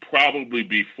will probably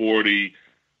be 40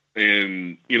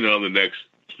 in, the next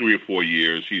 3 or 4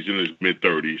 years. He's in his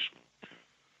mid-30s.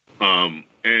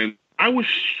 And I was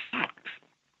shocked.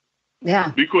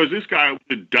 Yeah. Because this guy was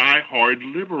a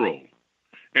diehard liberal.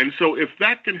 And so if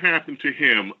that can happen to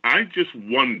him, I just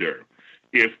wonder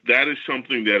if that is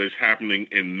something that is happening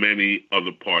in many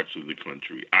other parts of the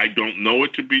country. I don't know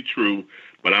it to be true,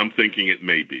 but I'm thinking it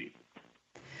may be.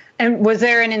 And was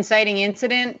there an inciting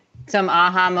incident, some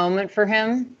aha moment for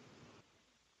him?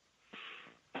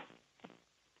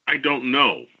 I don't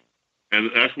know. And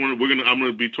that's when I'm going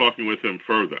to be talking with him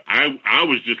further. I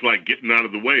was just like getting out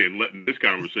of the way and letting this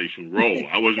conversation roll.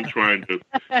 I wasn't trying to,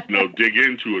 dig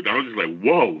into it. I was just like,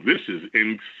 whoa, this is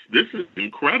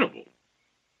incredible.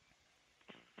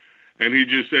 And he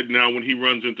just said now when he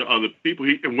runs into other people,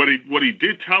 what he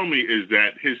did tell me is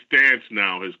that his stance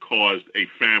now has caused a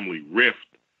family rift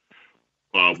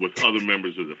with other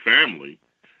members of the family.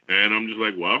 And I'm just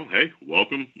like, well, hey,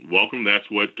 welcome. That's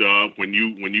what when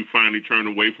you finally turn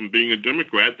away from being a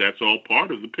Democrat, that's all part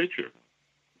of the picture.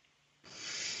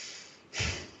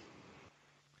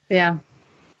 Yeah.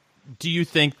 Do you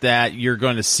think that you're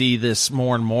going to see this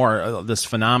more and more, this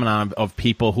phenomenon of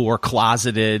people who are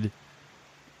closeted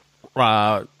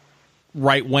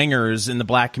right-wingers in the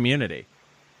black community?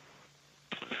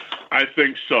 I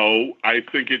think so. I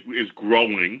think it is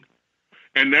growing.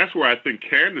 And that's where I think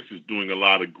Candace is doing a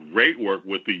lot of great work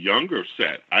with the younger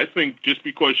set. I think just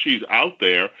because she's out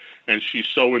there and she's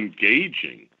so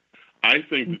engaging, I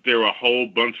think that there are a whole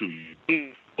bunch of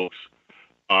young folks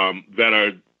that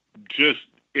are just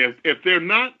if they're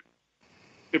not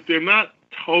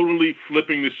totally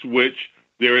flipping the switch,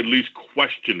 they're at least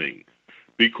questioning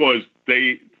because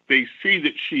they see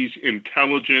that she's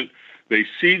intelligent, they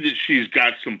see that she's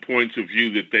got some points of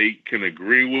view that they can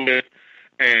agree with,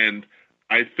 and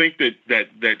I think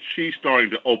that she's starting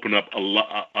to open up a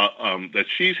lot, that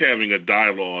she's having a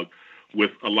dialogue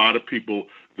with a lot of people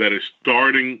that is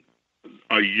starting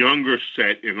a younger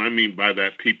set, and I mean by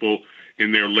that people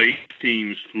in their late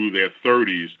teens through their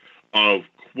 30s of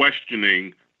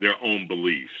questioning their own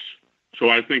beliefs. So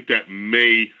I think that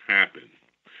may happen.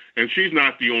 And she's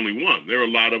not the only one. There are a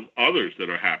lot of others that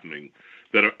are happening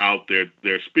that are out there.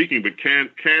 They're speaking, but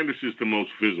Candace is the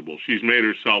most visible. She's made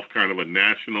herself kind of a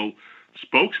national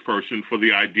spokesperson for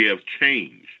the idea of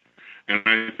change. And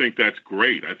I think that's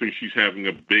great. I think she's having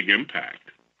a big impact.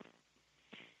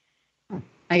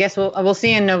 I guess we'll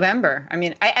see in November. I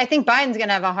mean, I think Biden's going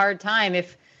to have a hard time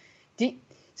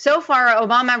so far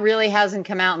Obama really hasn't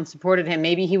come out and supported him.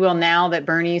 Maybe he will now that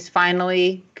Bernie's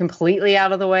finally completely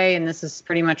out of the way and this is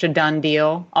pretty much a done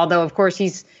deal. Although, of course,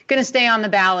 he's going to stay on the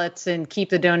ballots and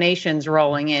keep the donations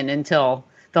rolling in until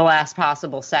the last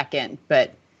possible second.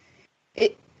 But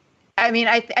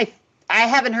I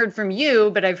haven't heard from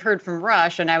you, but I've heard from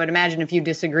Rush, and I would imagine if you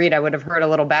disagreed, I would have heard a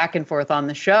little back and forth on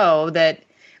the show that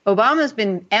Obama's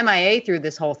been MIA through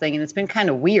this whole thing, and it's been kind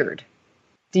of weird.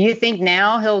 Do you think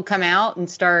now he'll come out and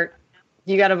start,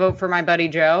 you got to vote for my buddy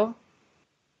Joe?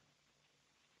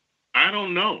 I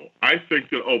don't know. I think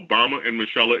that Obama and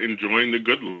Michelle are enjoying the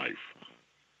good life.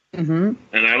 Mm-hmm.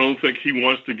 And I don't think he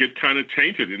wants to get kind of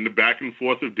tainted in the back and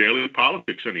forth of daily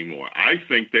politics anymore. I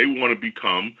think they want to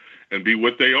become and be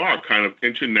what they are, kind of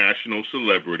international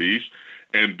celebrities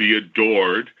and be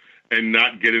adored and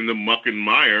not get in the muck and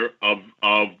mire of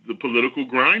the political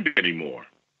grind anymore.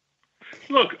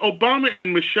 Look, Obama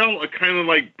and Michelle are kind of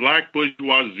like black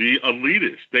bourgeoisie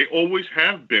elitists. They always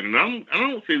have been. And I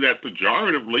don't say that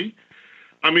pejoratively.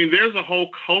 I mean, there's a whole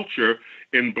culture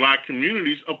in black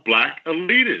communities of black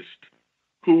elitists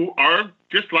who are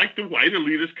just like the white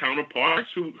elitist counterparts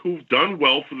who've done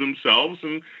well for themselves.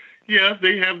 And, yeah,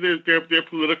 they have their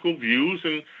political views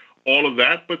and all of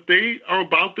that, but they are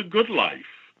about the good life.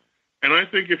 And I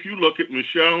think if you look at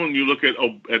Michelle and you look at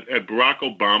Barack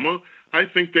Obama, I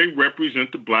think they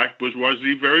represent the black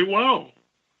bourgeoisie very well.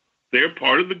 They're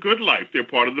part of the good life. They're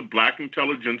part of the black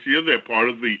intelligentsia. They're part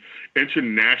of the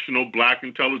international black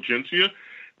intelligentsia.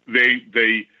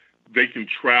 They They can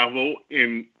travel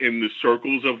in the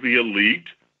circles of the elite.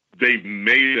 They've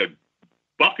made a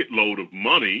bucket load of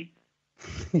money,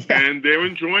 and they're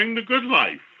enjoying the good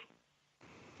life.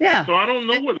 Yeah. So I don't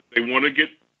know whether they want to get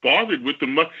bothered with the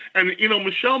money. And,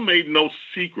 Michelle made no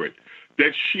secret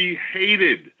that she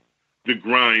hated the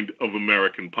grind of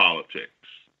American politics.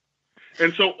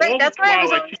 And so all that's the why I while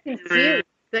was always confused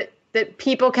that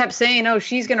people kept saying, "Oh,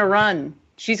 she's going to run.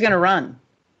 She's going to run."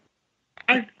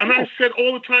 I said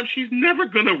all the time, she's never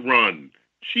going to run.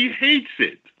 She hates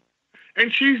it.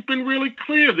 And she's been really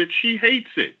clear that she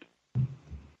hates it.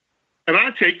 And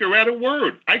I take her at her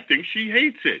word. I think she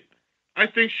hates it. I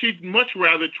think she'd much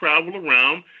rather travel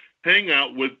around, hang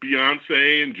out with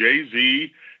Beyonce and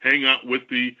Jay-Z, hang out with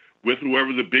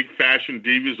whoever the big fashion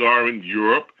divas are in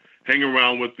Europe, hang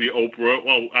around with the Oprah.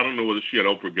 Well, I don't know whether she and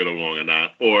Oprah get along or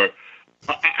not, or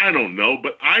I don't know.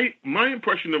 But my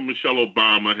impression of Michelle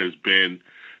Obama has been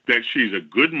that she's a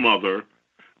good mother,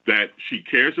 that she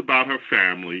cares about her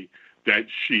family, that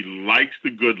she likes the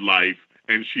good life,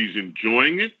 and she's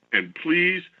enjoying it. And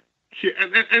please,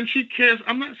 and she cares.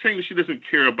 I'm not saying that she doesn't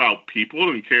care about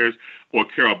people and care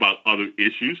about other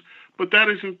issues, but that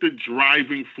isn't the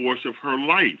driving force of her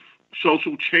life.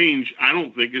 Social change, I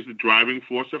don't think, is the driving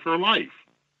force of her life.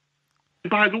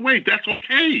 By the way, that's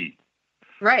okay.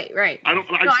 Right. I don't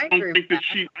think that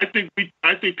she.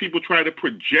 I think people try to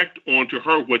project onto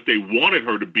her what they wanted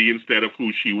her to be instead of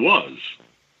who she was.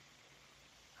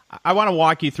 I want to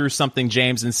walk you through something,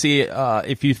 James, and see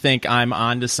if you think I'm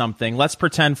onto something. Let's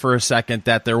pretend for a second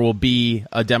that there will be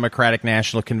a Democratic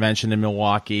National Convention in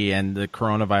Milwaukee and the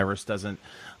coronavirus doesn't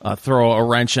throw a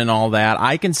wrench in all that.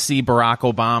 I can see Barack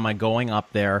Obama going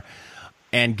up there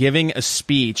and giving a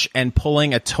speech and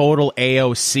pulling a total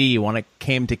AOC when it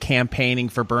came to campaigning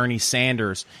for Bernie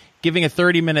Sanders, giving a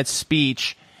 30-minute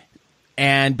speech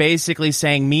and basically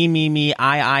saying me,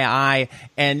 I,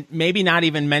 and maybe not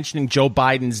even mentioning Joe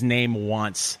Biden's name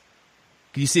once.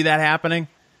 Do you see that happening?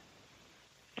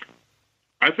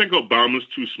 I think Obama's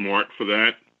too smart for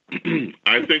that.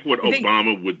 I think what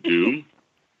Obama would do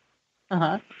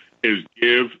is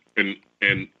give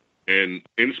an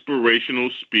inspirational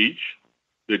speech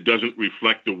that doesn't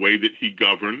reflect the way that he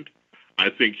governed. I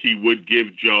think he would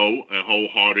give Joe a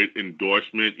wholehearted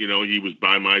endorsement. He was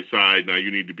by my side. Now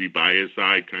you need to be by his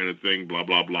side kind of thing, blah,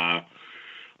 blah, blah.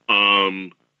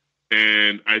 And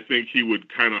I think he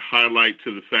would kind of highlight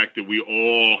to the fact that we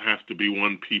all have to be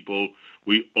one people.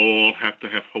 We all have to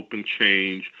have hope and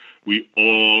change. We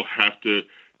all have to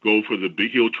go for the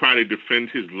big. He'll try to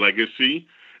defend his legacy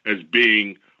as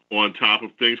being on top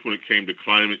of things when it came to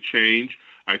climate change.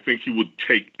 I think he would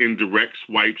take indirect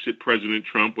swipes at President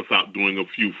Trump without doing a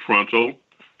few frontal.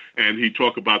 And he'd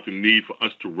talk about the need for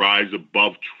us to rise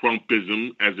above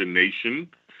Trumpism as a nation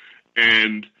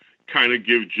and kind of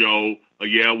give Joe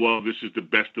this is the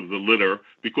best of the litter,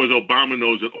 because Obama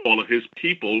knows that all of his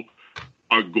people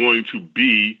are going to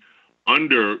be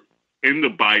in the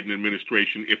Biden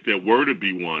administration. If there were to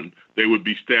be one, they would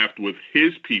be staffed with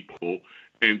his people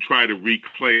and try to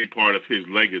reclaim part of his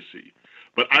legacy.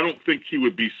 But I don't think he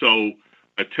would be so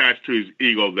attached to his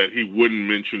ego that he wouldn't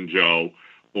mention Joe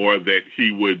or that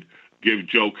he would give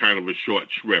Joe kind of a short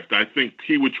shrift. I think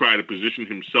he would try to position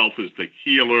himself as the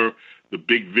healer, the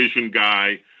big vision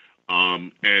guy.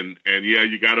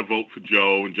 You got to vote for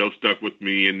Joe, and Joe stuck with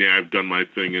me, and I've done my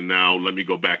thing, and now let me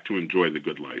go back to enjoy the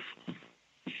good life.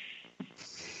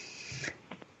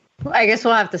 Well, I guess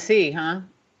we'll have to see, huh?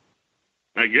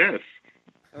 I guess.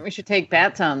 We should take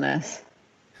bets on this.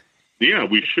 Yeah,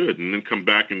 we should, and then come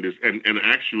back and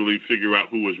actually figure out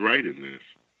who was right in this.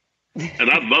 And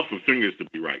I'd love for Fingers to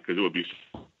be right, because it would be,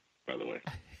 by the way.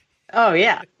 Oh,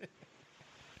 yeah.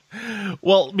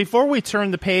 Well, before we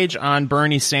turn the page on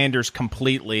Bernie Sanders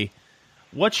completely,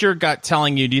 what's your gut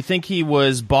telling you? Do you think he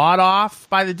was bought off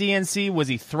by the DNC? Was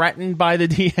he threatened by the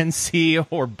DNC,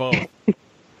 or both?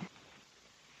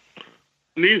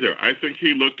 Neither. I think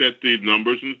he looked at the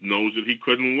numbers and knows that he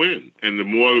couldn't win. And the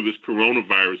more of this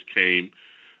coronavirus came,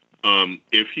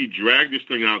 if he dragged this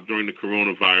thing out during the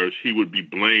coronavirus, he would be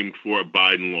blamed for a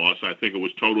Biden loss. I think it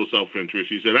was total self-interest.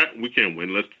 He said, we can't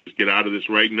win. Let's just get out of this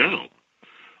right now.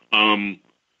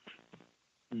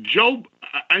 Joe,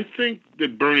 I think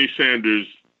that Bernie Sanders,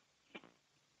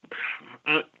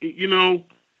 I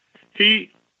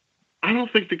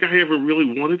don't think the guy ever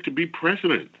really wanted to be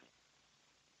president.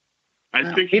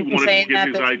 I think he wanted to get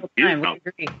his ideas out.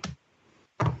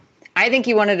 I think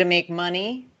he wanted to make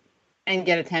money and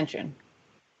get attention.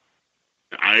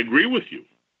 I agree with you.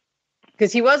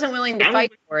 Because he wasn't willing to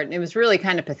fight for it, and it was really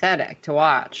kind of pathetic to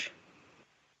watch.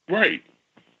 Right.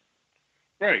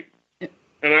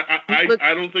 And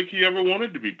I don't think he ever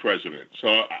wanted to be president.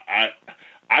 So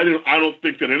I don't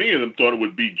think that any of them thought it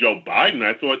would be Joe Biden.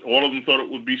 I thought all of them thought it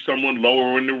would be someone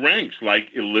lower in the ranks, like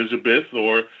Elizabeth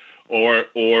or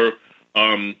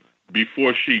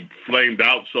before she flamed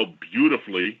out so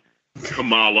beautifully,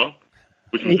 Kamala,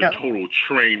 which was a total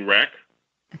train wreck,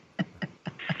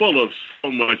 full of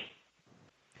so much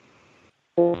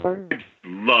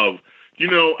love.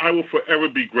 You know, I will forever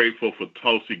be grateful for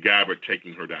Tulsi Gabbard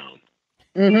taking her down.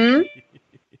 Mm-hmm.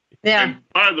 Yeah. And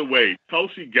by the way,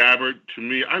 Tulsi Gabbard, to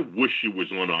me, I wish she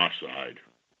was on our side.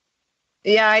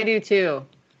 Yeah, I do too.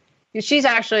 She's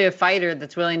actually a fighter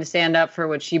that's willing to stand up for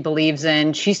what she believes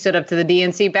in. She stood up to the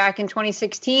DNC back in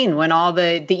 2016 when all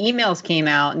the emails came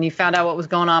out and you found out what was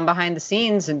going on behind the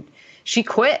scenes, and she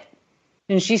quit.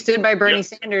 And she stood by Bernie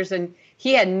Sanders, and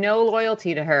he had no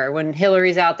loyalty to her. When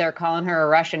Hillary's out there calling her a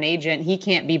Russian agent, he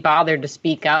can't be bothered to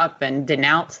speak up and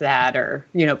denounce that or,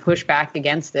 push back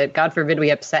against it. God forbid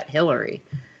we upset Hillary.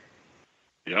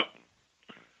 Yep.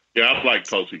 Yeah, I like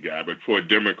Tulsi Gabbard for a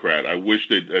Democrat. I wish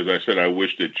that, as I said, I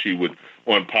wish that she would,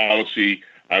 on policy,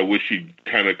 I wish she'd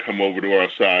kind of come over to our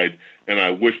side, and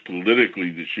I wish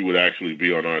politically that she would actually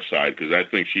be on our side, because I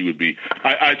think she would be,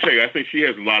 I think she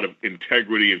has a lot of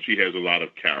integrity and she has a lot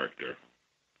of character.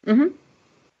 Mm-hmm.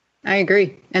 I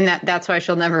agree. And that's why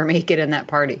she'll never make it in that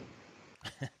party.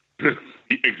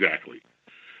 Exactly.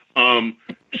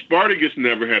 Spartacus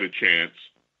never had a chance.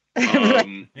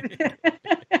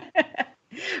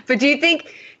 But do you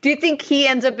think he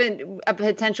ends up in a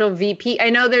potential VP?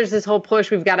 I know there's this whole push.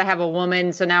 We've got to have a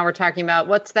woman. So now we're talking about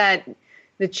what's that?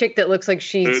 The chick that looks like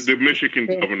she's the Michigan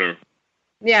governor.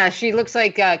 Yeah, she looks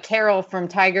like Carol from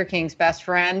Tiger King's best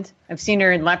friend. I've seen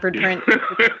her in leopard print.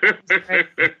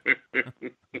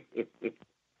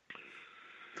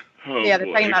 Yeah, they're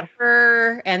talking about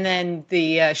her, and then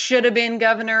the should have been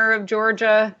governor of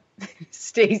Georgia,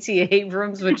 Stacey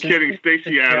Abrams. Which You're kidding,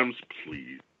 Stacey Adams,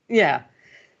 please. Yeah.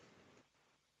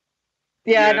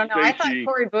 Yeah, I don't know. I thought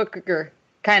Cory Booker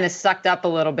kind of sucked up a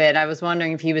little bit. I was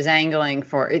wondering if he was angling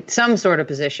for some sort of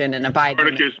position in a Biden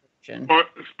administration.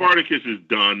 Spartacus is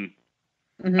done.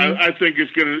 Mm-hmm. I think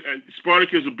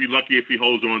Spartacus will be lucky if he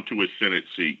holds on to his Senate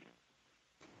seat.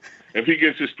 If he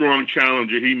gets a strong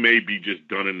challenger, he may be just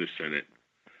done in the Senate.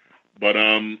 But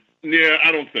yeah,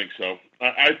 I don't think so.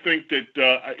 I think that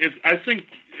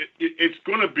it's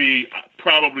going to be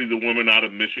probably the woman out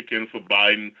of Michigan for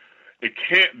Biden. It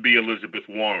can't be Elizabeth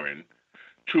Warren,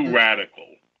 too radical.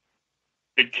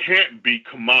 It can't be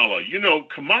Kamala.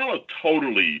 Kamala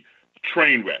totally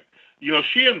train wreck.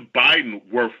 She and Biden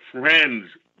were friends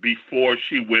before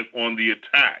she went on the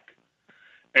attack.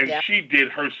 And she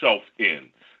did herself in.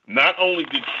 Not only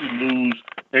did she lose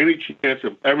any chance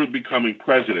of ever becoming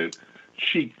president,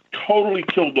 she totally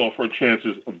killed off her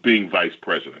chances of being vice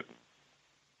president.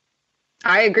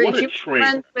 I agree.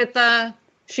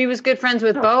 She was good friends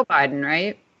with Bo Biden,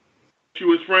 right? She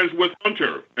was friends with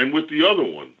Hunter and with the other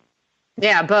one.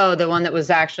 Yeah, Bo, the one that was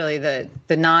actually the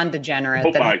non-degenerate.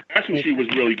 Biden. That's who she was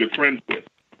really good friends with.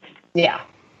 Yeah.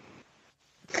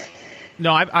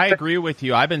 No, I agree with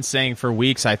you. I've been saying for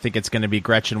weeks I think it's going to be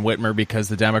Gretchen Whitmer because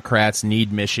the Democrats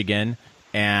need Michigan,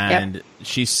 and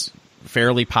she's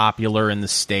fairly popular in the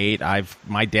state.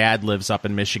 My dad lives up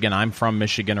in Michigan. I'm from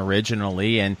Michigan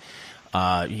originally, and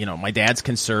my dad's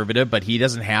conservative, but he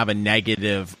doesn't have a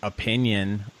negative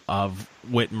opinion of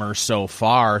Whitmer so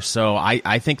far. So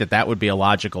I think that would be a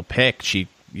logical pick. She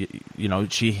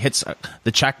hits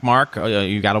the check mark.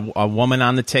 You got a woman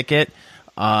on the ticket.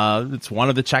 It's one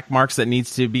of the check marks that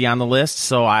needs to be on the list.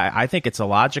 So I think it's a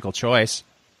logical choice.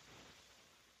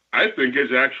 I think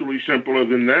it's actually simpler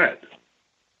than that.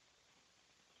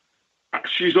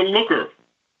 She's a looker.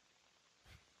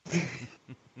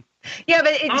 Yeah,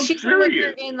 but she's a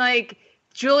looker in like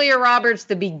Julia Roberts,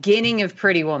 the beginning of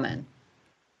Pretty Woman.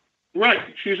 Right.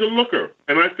 She's a looker.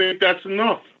 And I think that's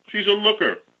enough. She's a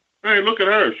looker. Hey, look at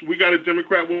her. We got a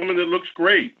Democrat woman that looks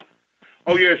great.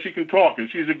 Oh, yeah, she can talk, and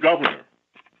she's a governor.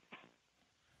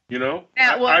 Yeah,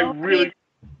 well, I really...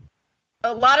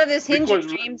 a lot of this hinges,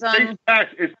 James, on...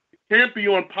 It can't be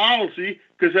on policy,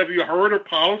 because have you heard her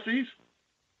policies?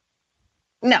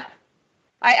 No.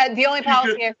 The only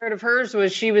policy I heard of hers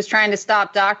was she was trying to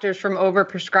stop doctors from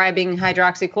over-prescribing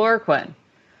hydroxychloroquine.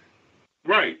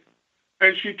 Right.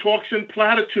 And she talks in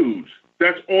platitudes.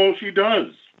 That's all she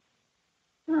does.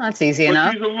 Well, that's easy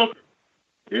enough. She's a looker.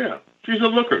 Yeah, she's a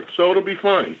looker, so it'll be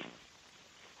fine.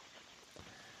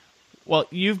 Well,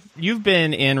 you've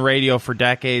been in radio for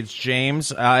decades, James.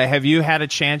 Have you had a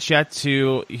chance yet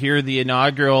to hear the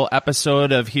inaugural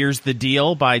episode of Here's the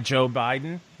Deal by Joe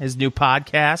Biden, his new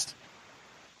podcast?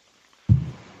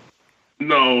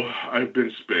 No, I've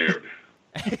been spared.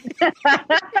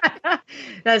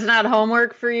 That's not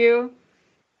homework for you?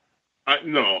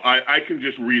 I can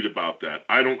just read about that.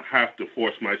 I don't have to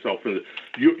force myself in.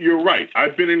 You're right.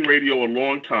 I've been in radio a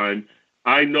long time.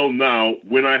 I know now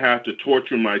when I have to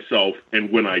torture myself and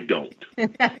when I don't.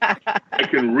 I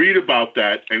can read about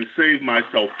that and save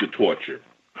myself the torture.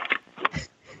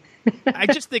 I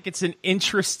just think it's an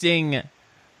interesting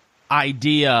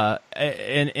idea,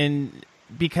 and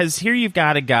because here you've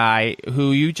got a guy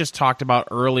who you just talked about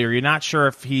earlier. You're not sure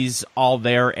if he's all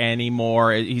there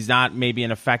anymore. He's not maybe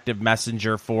an effective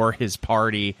messenger for his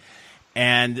party.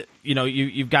 And,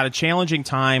 you've got a challenging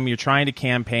time. You're trying to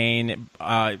campaign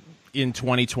in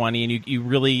 2020, and you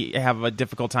really have a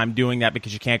difficult time doing that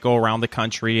because you can't go around the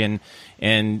country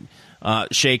and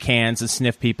shake hands and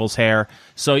sniff people's hair.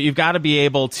 So you've got to be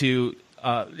able to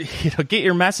get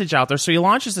your message out there. So he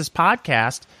launches this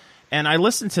podcast. And I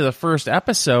listened to the first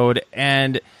episode,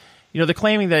 and they're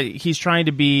claiming that he's trying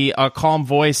to be a calm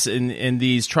voice in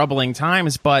these troubling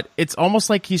times, but it's almost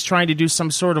like he's trying to do some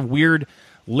sort of weird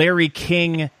Larry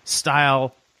King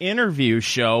style interview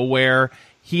show where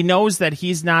he knows that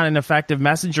he's not an effective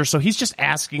messenger, so he's just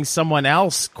asking someone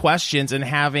else questions and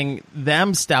having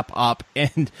them step up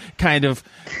and kind of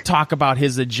talk about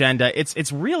his agenda.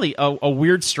 It's really a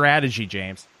weird strategy,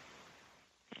 James.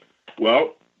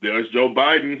 Well, there's Joe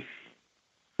Biden.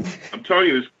 I'm telling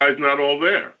you, this guy's not all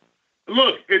there.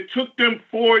 Look, it took them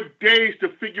 4 days to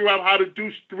figure out how to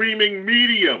do streaming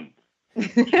media.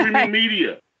 It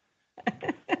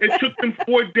took them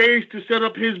 4 days to set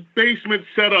up his basement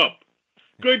setup.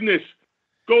 Goodness,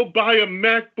 go buy a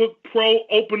MacBook Pro,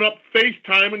 open up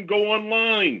FaceTime, and go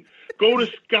online. Go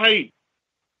to Skype.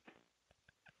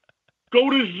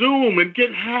 Go to Zoom and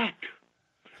get hacked.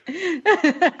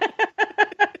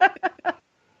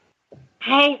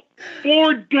 How?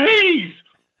 4 days?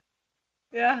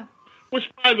 Yeah. Which,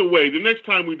 by the way, the next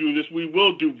time we do this, we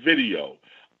will do video.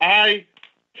 I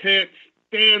can't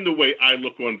stand the way I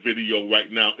look on video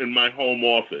right now in my home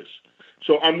office.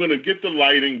 So I'm going to get the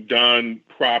lighting done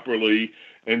properly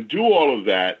and do all of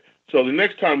that. So the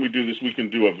next time we do this, we can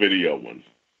do a video one.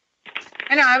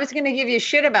 I know. I was going to give you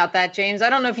shit about that, James. I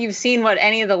don't know if you've seen what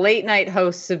any of the late night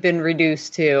hosts have been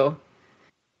reduced to.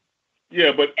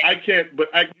 Yeah, but I can't. But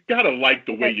you gotta like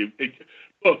the way you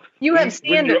look. You have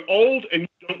when you're old and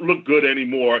you don't look good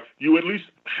anymore, you at least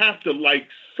have to like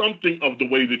something of the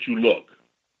way that you look.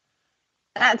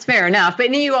 That's fair enough.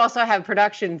 But you also have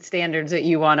production standards that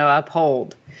you want to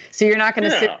uphold. So you're not going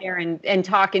to sit there and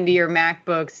talk into your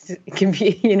MacBooks. It can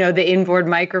be, the inboard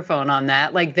microphone on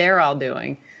that, like they're all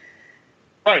doing.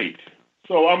 Right.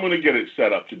 So I'm going to get it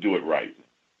set up to do it right.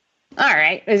 All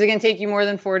right. Is it going to take you more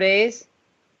than 4 days?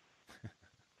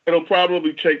 It'll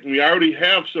probably take me, I already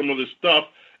have some of the stuff.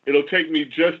 It'll take me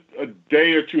just a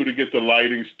day or two to get the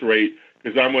lighting straight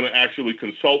because I'm going to actually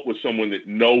consult with someone that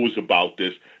knows about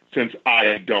this since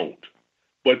I don't.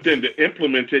 But then to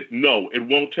implement it, no, it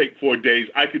won't take 4 days.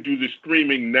 I could do the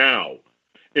streaming now.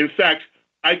 In fact,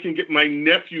 I can get my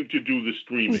nephew to do the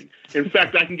streaming. In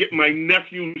fact, I can get my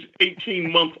nephew's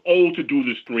 18-month-old to do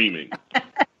the streaming.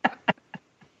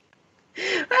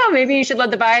 Well, maybe you should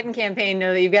let the Biden campaign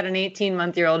know that you've got an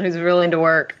 18-month-old who's willing to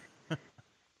work.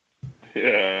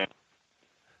 Yeah.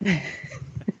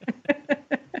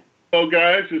 So,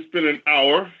 guys, it's been an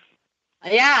hour.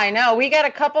 Yeah, I know. We got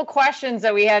a couple questions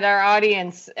that we had our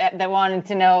audience that wanted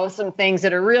to know some things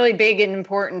that are really big and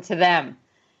important to them.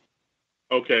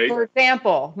 Okay. For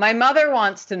example, my mother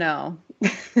wants to know.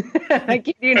 I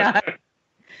kid you not.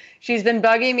 She's been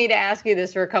bugging me to ask you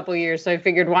this for a couple of years, so I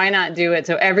figured why not do it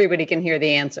so everybody can hear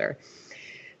the answer.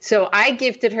 So I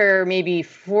gifted her maybe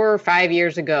 4 or 5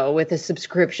 years ago with a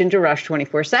subscription to Rush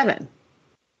 24/7.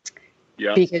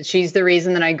 Yeah. Because she's the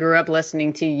reason that I grew up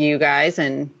listening to you guys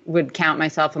and would count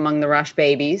myself among the Rush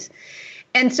babies.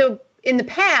 And so in the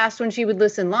past, when she would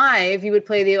listen live, you would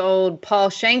play the old Paul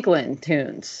Shanklin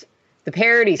tunes, the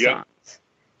parody songs.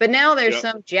 But now there's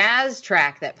some jazz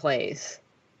track that plays.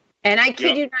 And I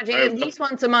kid you not, Jay, at least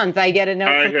once a month I get a note.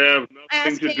 I have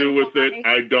nothing to do with it.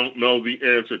 I don't know the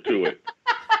answer to it.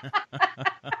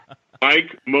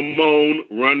 Mike Mamone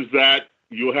runs that.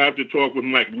 You'll have to talk with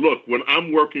Mike. Look, when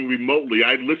I'm working remotely,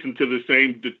 I listen to the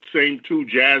same two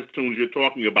jazz tunes you're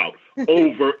talking about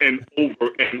over and over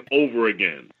and over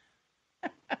again.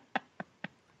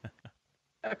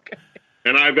 Okay.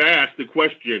 And I've asked the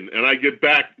question, and I get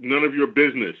back, none of your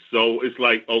business. So it's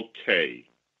like, okay.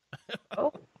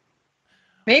 Oh.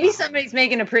 Maybe somebody's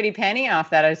making a pretty penny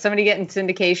off that. Is somebody getting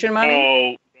syndication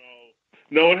money?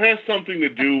 No, it has something to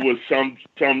do with some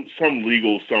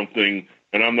legal something,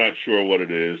 and I'm not sure what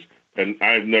it is. and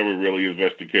I've never really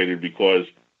investigated because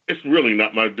it's really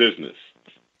not my business.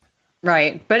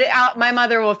 Right. But my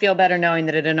mother will feel better knowing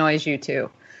that it annoys you, too.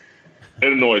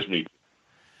 It annoys me.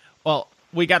 Well,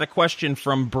 we got a question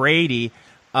from Brady.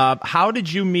 How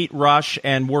did you meet Rush,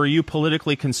 and were you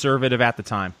politically conservative at the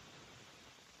time?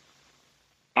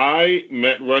 I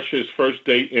met Rush's first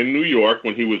date in New York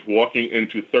when he was walking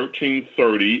into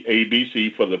 1330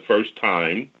 ABC for the first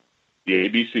time, the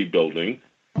ABC building.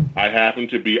 I happened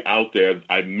to be out there.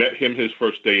 I met him his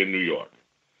first day in New York.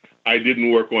 I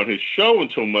didn't work on his show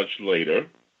until much later.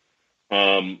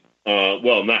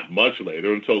 Well, not much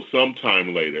later, until some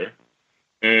time later.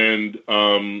 And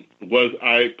was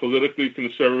I politically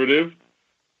conservative?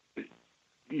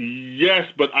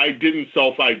 Yes, but I didn't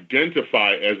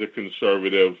self-identify as a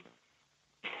conservative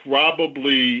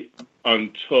probably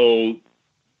until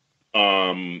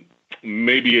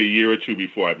maybe a year or two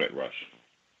before I met Rush.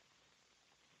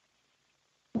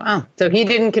 Wow. So he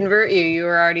didn't convert you. You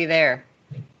were already there.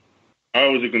 I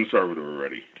was a conservative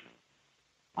already.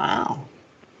 Wow.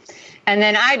 And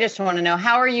then I just want to know,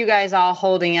 how are you guys all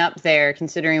holding up there,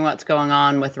 considering what's going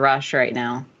on with Rush right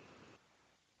now?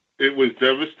 It was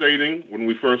devastating when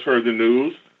we first heard the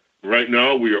news. Right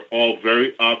now, we are all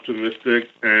very optimistic,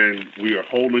 and we are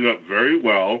holding up very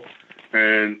well.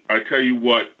 And I tell you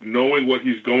what, knowing what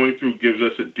he's going through gives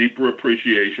us a deeper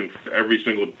appreciation for every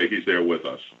single day he's there with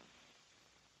us.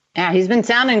 Yeah, he's been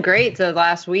sounding great the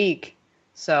last week.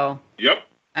 So Yep.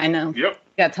 I know. Yep.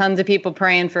 Got tons of people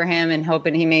praying for him and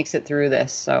hoping he makes it through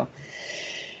this. So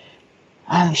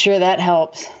I'm sure that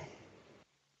helps.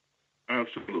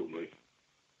 Absolutely.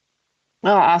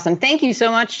 Oh, awesome. Thank you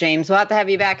so much, James. We'll have to have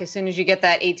you back as soon as you get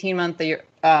that 18-month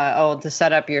old to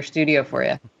set up your studio for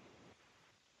you.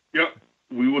 Yep,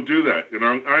 we will do that. And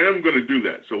I am going to do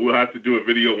that. So we'll have to do a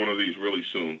video one of these really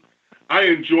soon. I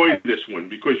enjoyed this one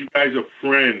because you guys are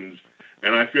friends,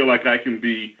 and I feel like I can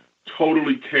be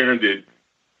totally candid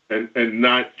and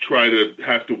not try to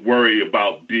have to worry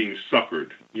about being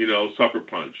suckered, sucker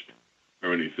punched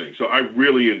or anything. So I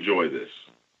really enjoy this.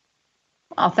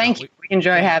 Oh, thank you. We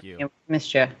enjoy having you.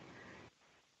 Missed you.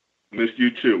 Missed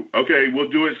you too. Okay, we'll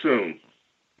do it soon.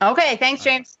 Okay, thanks,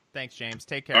 James. Thanks, James.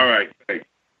 Take care. All right. Hey.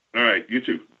 All right, you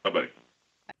too. Bye-bye.